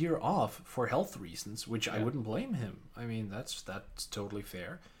takes a year off for health reasons, which I wouldn't blame him. I mean, that's totally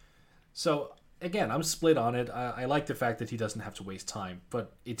fair. So again, I'm split on it. I like the fact that he doesn't have to waste time,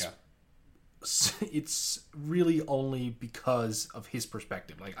 but it's really only because of his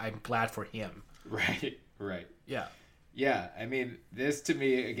perspective. Like, I'm glad for him. Right. Yeah. Yeah, I mean, this to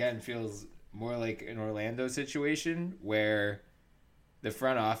me, again, feels more like an Orlando situation where the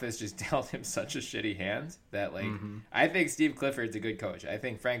front office just dealt him such a shitty hand that, like, I think Steve Clifford's a good coach. I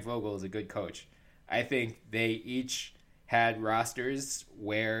think Frank Vogel is a good coach. I think they each had rosters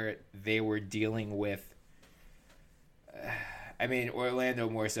where they were dealing with, Orlando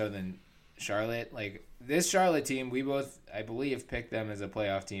more so than Charlotte. Like, this Charlotte team, we both, I believe, picked them as a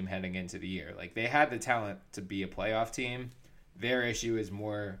playoff team heading into the year. Like, they had the talent to be a playoff team. Their issue is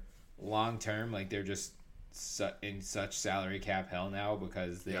more long-term. Like, they're just in such salary cap hell now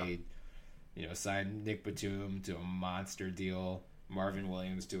because they, signed Nick Batum to a monster deal, Marvin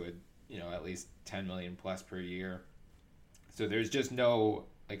Williams to a, at least $10 million plus per year. So there's just no,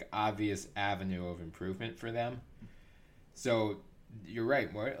 like, obvious avenue of improvement for them. So you're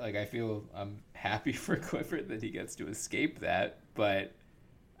right, Mort. Like, I feel I'm happy for Clifford that he gets to escape that, but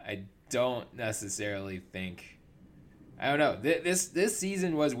I don't necessarily think. I don't know. This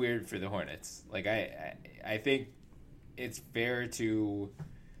season was weird for the Hornets. Like, I think it's fair to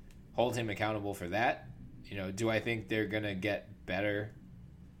hold him accountable for that. Do I think they're gonna get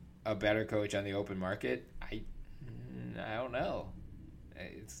a better coach on the open market? I don't know.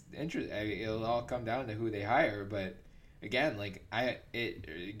 It's interesting. It'll all come down to who they hire, but again, like,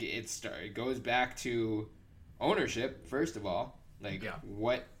 it goes back to ownership first of all. Like,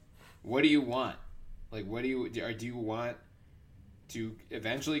 what do you want? Like, do you want to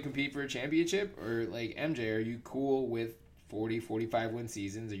eventually compete for a championship? Or, like, MJ, are you cool with 40, 45 win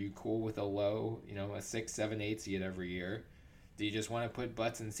seasons? Are you cool with a low, a 6, 7, 8 seed every year? Do you just want to put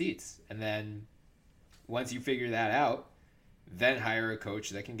butts in seats? And then once you figure that out, then hire a coach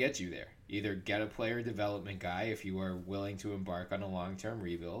that can get you there. Either get a player development guy if you are willing to embark on a long-term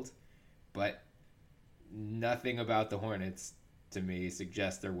rebuild, but nothing about the Hornets to me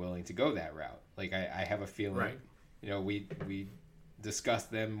suggests they're willing to go that route. Like, I have a feeling, we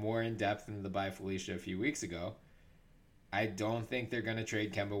discussed them more in depth in the By Felicia a few weeks ago. I don't think they're going to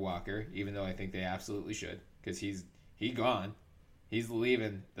trade Kemba Walker, even though I think they absolutely should, because he's gone. He's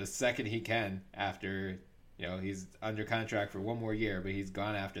leaving the second he can after, he's under contract for one more year, but he's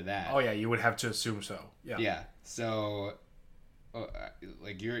gone after that. Oh yeah, you would have to assume so. Yeah. Yeah. So,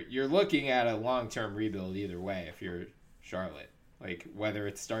 like, you're looking at a long-term rebuild either way if you're Charlotte. Like, whether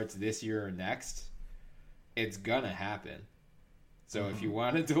it starts this year or next, it's gonna happen. So if you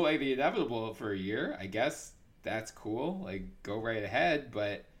want to delay the inevitable for a year, I guess that's cool. Like, go right ahead.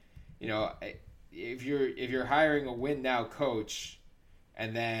 But, if you're hiring a win now coach,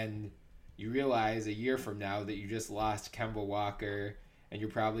 and then you realize a year from now that you just lost Kemba Walker, and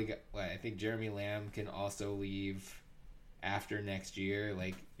you're probably I think Jeremy Lamb can also leave after next year.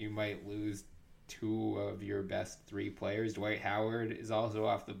 Like, you might lose 2 of your best 3 players. Dwight Howard is also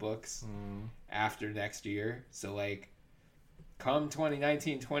off the books after next year. So, like, come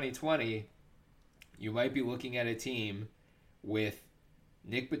 2019-2020, you might be looking at a team with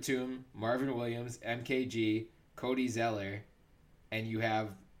Nick Batum, Marvin Williams, MKG, Cody Zeller, and you have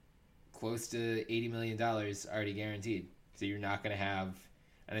close to $80 million already guaranteed. So you're not going to have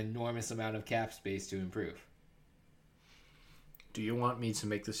an enormous amount of cap space to improve. Do you want me to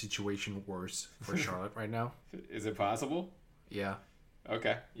make the situation worse for Charlotte right now? Is it possible? Yeah.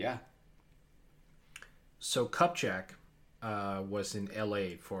 Okay, yeah. So Kupchak was in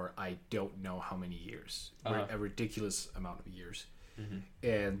LA for I don't know how many years. A ridiculous amount of years. Mm-hmm.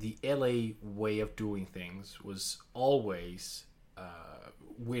 And the LA way of doing things was always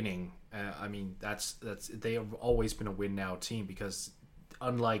winning. I mean, that's they have always been a win now team, because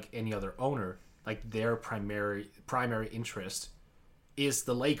unlike any other owner, like their primary interest is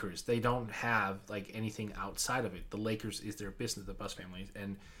the Lakers. They don't have like anything outside of it. The Lakers is their business, the Buss family,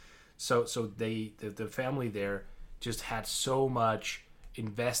 and so the family there just had so much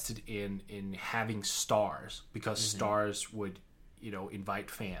invested in having stars, because stars would invite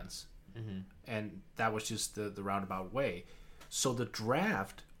fans, and that was just the roundabout way. So the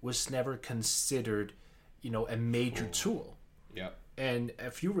draft was never considered a major tool. Yep. And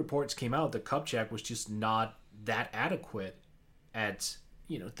a few reports came out that Kupchak was just not that adequate at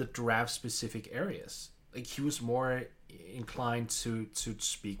the draft specific areas. Like, he was more inclined to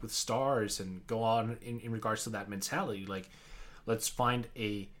speak with stars and go on in regards to that mentality. Like, let's find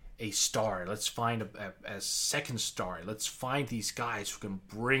a star, let's find a second star, let's find these guys who can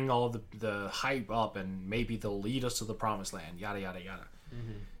bring all the hype up, and maybe they'll lead us to the promised land, yada yada yada.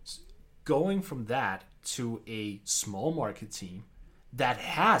 Going from that to a small market team that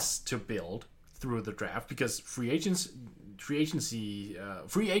has to build through the draft, because free agents are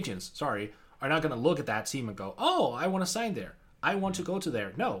not going to look at that team and go, oh, I want to sign there, I want to go to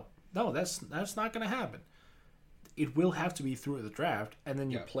there. No, that's not going to happen. It will have to be through the draft, and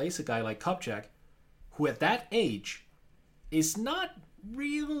then you place a guy like Kupchak, who at that age is not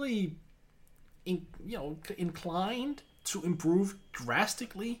really inclined to improve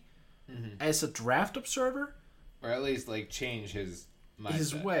drastically as a draft observer, or at least like change his mindset.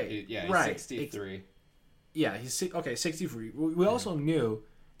 His way. He's right. 63. He's 63. We also knew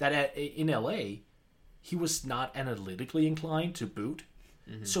that in LA, he was not analytically inclined to boot.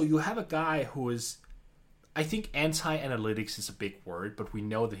 So you have a guy who is, I think anti-analytics is a big word, but we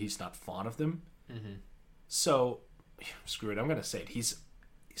know that he's not fond of them. So, screw it, I'm going to say it.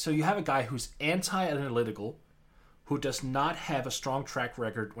 So you have a guy who's anti-analytical, who does not have a strong track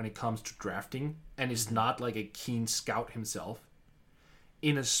record when it comes to drafting, and is not like a keen scout himself,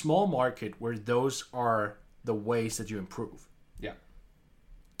 in a small market where those are the ways that you improve. Yeah.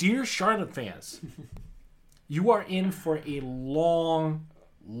 Dear Charlotte fans, you are in for a long,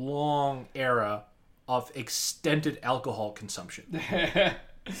 long era of extended alcohol consumption.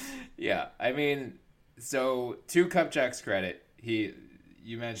 Yeah, I mean, so to Kupchak's credit,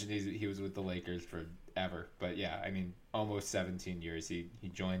 you mentioned he was with the Lakers forever, but yeah, I mean, almost 17 years. He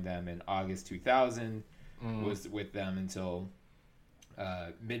joined them in August 2000, was with them until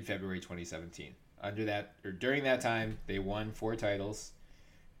mid-February 2017. During that time, they won 4 titles.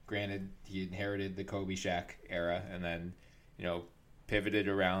 Granted, he inherited the Kobe Shaq era, and then pivoted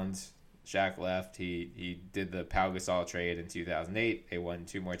around. Shaq left. He did the Pau Gasol trade in 2008. They won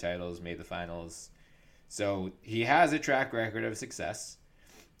 2 more titles, made the finals. So he has a track record of success.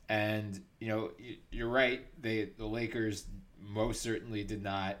 And you're right. The Lakers most certainly did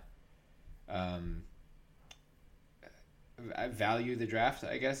not value the draft,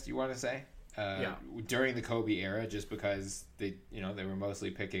 I guess you want to say, during the Kobe era, just because they were mostly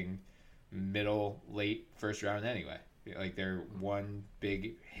picking middle, late first round anyway. Like, their one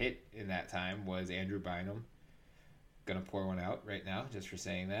big hit in that time was Andrew Bynum. Gonna pour one out right now just for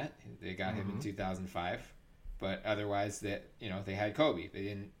saying that. They got him in 2005, but otherwise they had Kobe. They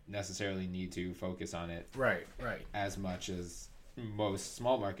didn't necessarily need to focus on it right as much as most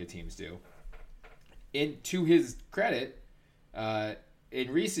small market teams do. To his credit,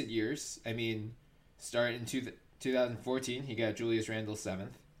 in recent years, I mean, starting in 2014, he got Julius Randle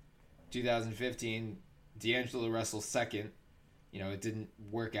 7th. 2015, D'Angelo Russell 2nd. It didn't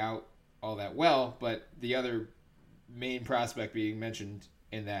work out all that well, but the other main prospect being mentioned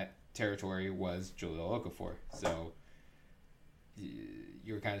in that territory was Jahlil Okafor. So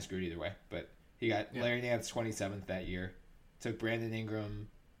you were kind of screwed either way. But he got Larry Nance 27th that year. Took Brandon Ingram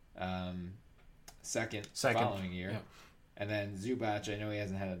second following year. Yeah. And then Zubac, I know he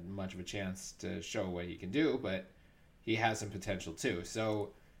hasn't had much of a chance to show what he can do, but he has some potential too.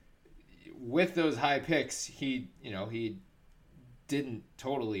 So with those high picks, he didn't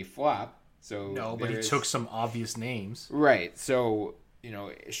totally flop. So no, but he took some obvious names. Right. So,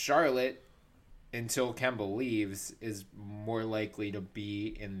 Charlotte, until Kemba leaves, is more likely to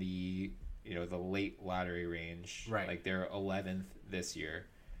be in the late lottery range. Right. Like, they're 11th this year.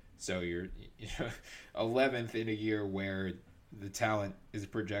 So you're 11th in a year where the talent is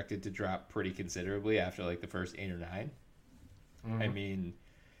projected to drop pretty considerably after like the first 8 or 9. I mean,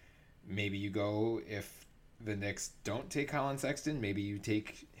 maybe you go, if the Knicks don't take Colin Sexton, maybe you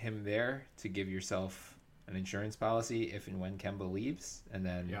take him there to give yourself an insurance policy if and when Kemba leaves, and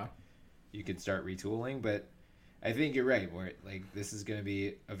then you could start retooling. But I think you're right, where like this is going to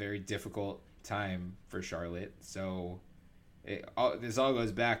be a very difficult time for Charlotte. So this all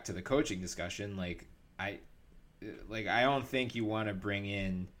goes back to the coaching discussion. I don't think you want to bring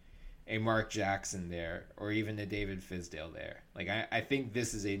in a Mark Jackson there or even a David Fizdale there. Like I think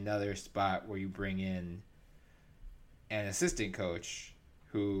this is another spot where you bring in an assistant coach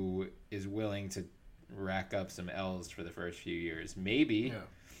who is willing to rack up some L's for the first few years. Maybe,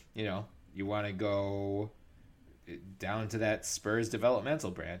 you want to go down to that Spurs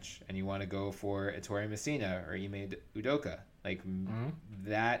developmental branch and you want to go for Ettore Messina or Ime Udoka. Like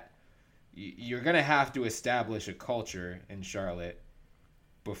that, you're going to have to establish a culture in Charlotte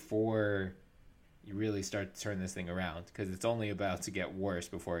before you really start to turn this thing around, because it's only about to get worse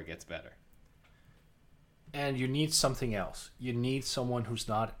before it gets better. And you need something else. You need someone who's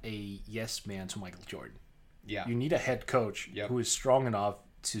not a yes man to Michael Jordan. Yeah. You need a head coach who is strong enough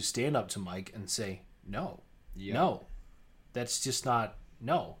to stand up to Mike and say, no, no, that's just not,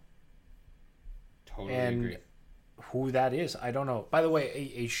 no. Totally and agree. Who that is, I don't know. By the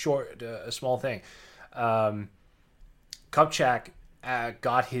way, a small thing. Kupchak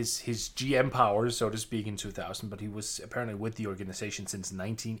got his GM powers, so to speak, in 2000, but he was apparently with the organization since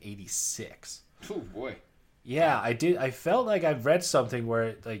 1986. Oh boy. Yeah, I did. I felt like I read something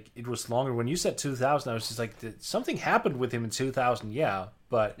where it was longer. When you said 2000, I was just like, something happened with him in 2000. Yeah,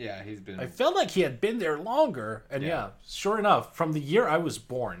 but he's been. I felt like he had been there longer, and sure enough, from the year I was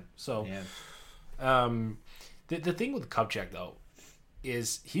born. So, the thing with Kupchak though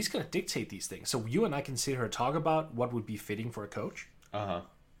is he's going to dictate these things. So you and I can sit here and talk about what would be fitting for a coach.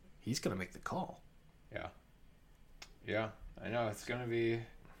 He's going to make the call. Yeah, I know it's going to be.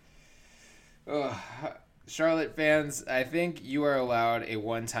 Charlotte fans, I think you are allowed a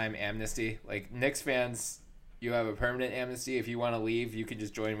one-time amnesty. Like Knicks fans, you have a permanent amnesty. If you want to leave, you can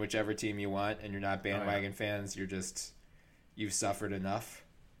just join whichever team you want, and you're not bandwagon fans. You've suffered enough.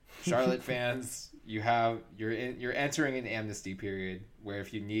 Charlotte fans, you're entering an amnesty period where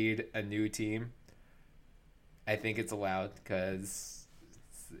if you need a new team, I think it's allowed, because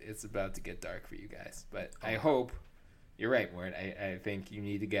it's about to get dark for you guys. But I hope you're right, Mort. I think you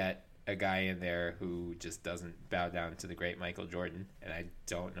need to get a guy in there who just doesn't bow down to the great Michael Jordan, and I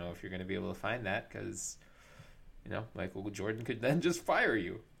don't know if you're going to be able to find that, because Michael Jordan could then just fire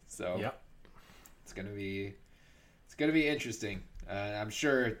you. So it's going to be interesting. I'm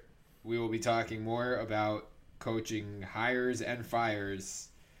sure we will be talking more about coaching hires and fires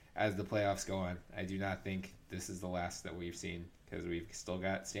as the playoffs go on. I do not think this is the last that we've seen, because we've still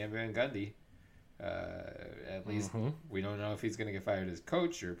got Stan Van Gundy. At least we don't know if he's going to get fired as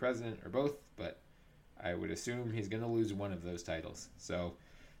coach or president or both, but I would assume he's going to lose one of those titles. So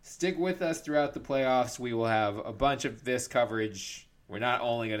stick with us throughout the playoffs. We will have a bunch of this coverage. We're not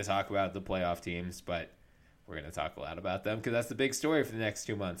only going to talk about the playoff teams, but we're going to talk a lot about them, because that's the big story for the next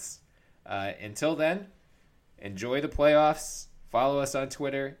 2 months. Until then, enjoy the playoffs. Follow us on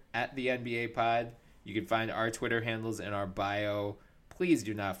Twitter at the NBA Pod. You can find our Twitter handles in our bio. Please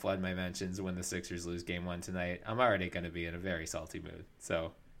do not flood my mentions when the Sixers lose Game 1 tonight. I'm already going to be in a very salty mood.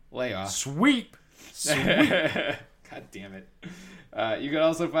 So, lay off. Sweep! God damn it. You can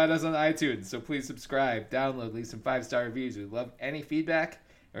also find us on iTunes, so please subscribe, download, leave some 5-star reviews. We love any feedback.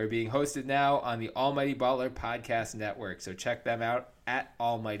 We're being hosted now on the Almighty Baller Podcast Network, so check them out at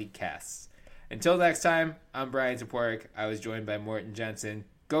Almighty Casts. Until next time, I'm Brian Toporek. I was joined by Morten Jensen.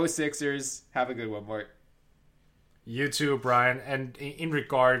 Go Sixers. Have a good one, Mort. You too, Brian. And in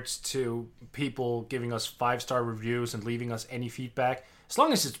regards to people giving us 5-star reviews and leaving us any feedback, as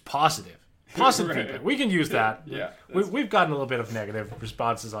long as it's positive feedback, we can use that. We've gotten a little bit of negative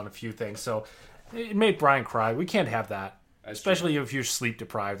responses on a few things, so it made Brian cry. We can't have that, especially if you're sleep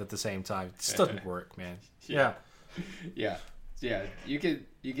deprived at the same time. It just doesn't work, man. Yeah. You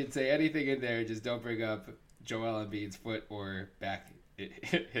can say anything in there, just don't bring up Joel Embiid's foot or back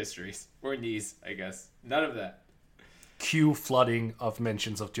histories or knees. I guess none of that. Cue flooding of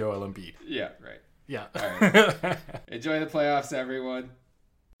mentions of Joel Embiid. Yeah, right. Yeah. All right. Enjoy the playoffs, everyone.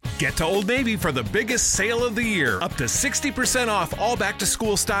 Get to Old Navy for the biggest sale of the year. Up to 60% off all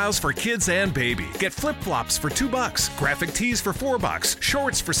back-to-school styles for kids and baby. Get flip-flops for $2, graphic tees for $4,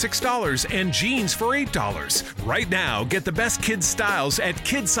 shorts for $6, and jeans for $8. Right now, get the best kids' styles at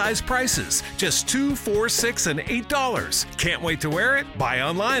kid-size prices. Just $2, $4, $6, and $8. Can't wait to wear it? Buy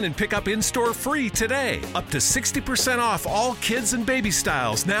online and pick up in-store free today. Up to 60% off all kids and baby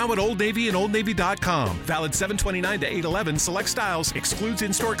styles now at Old Navy and OldNavy.com. Valid 7/29 to 8/11. Select styles. Excludes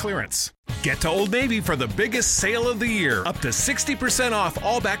in-store clearance. Get to Old Navy for the biggest sale of the year. Up to 60% off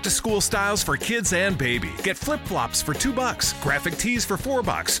all back-to-school styles for kids and baby. Get flip-flops for $2, graphic tees for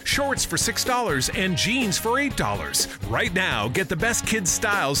 $4, shorts for $6, and jeans for $8. Right now, get the best kids'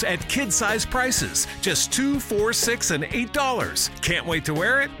 styles at kid-size prices. Just $2, $4, $6, and $8. Can't wait to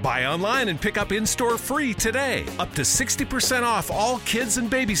wear it? Buy online and pick up in-store free today. Up to 60% off all kids and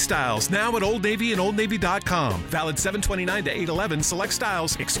baby styles now at Old Navy and OldNavy.com. Valid 7/29 to 8/11. Select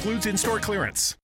styles. Excludes in-store clearance.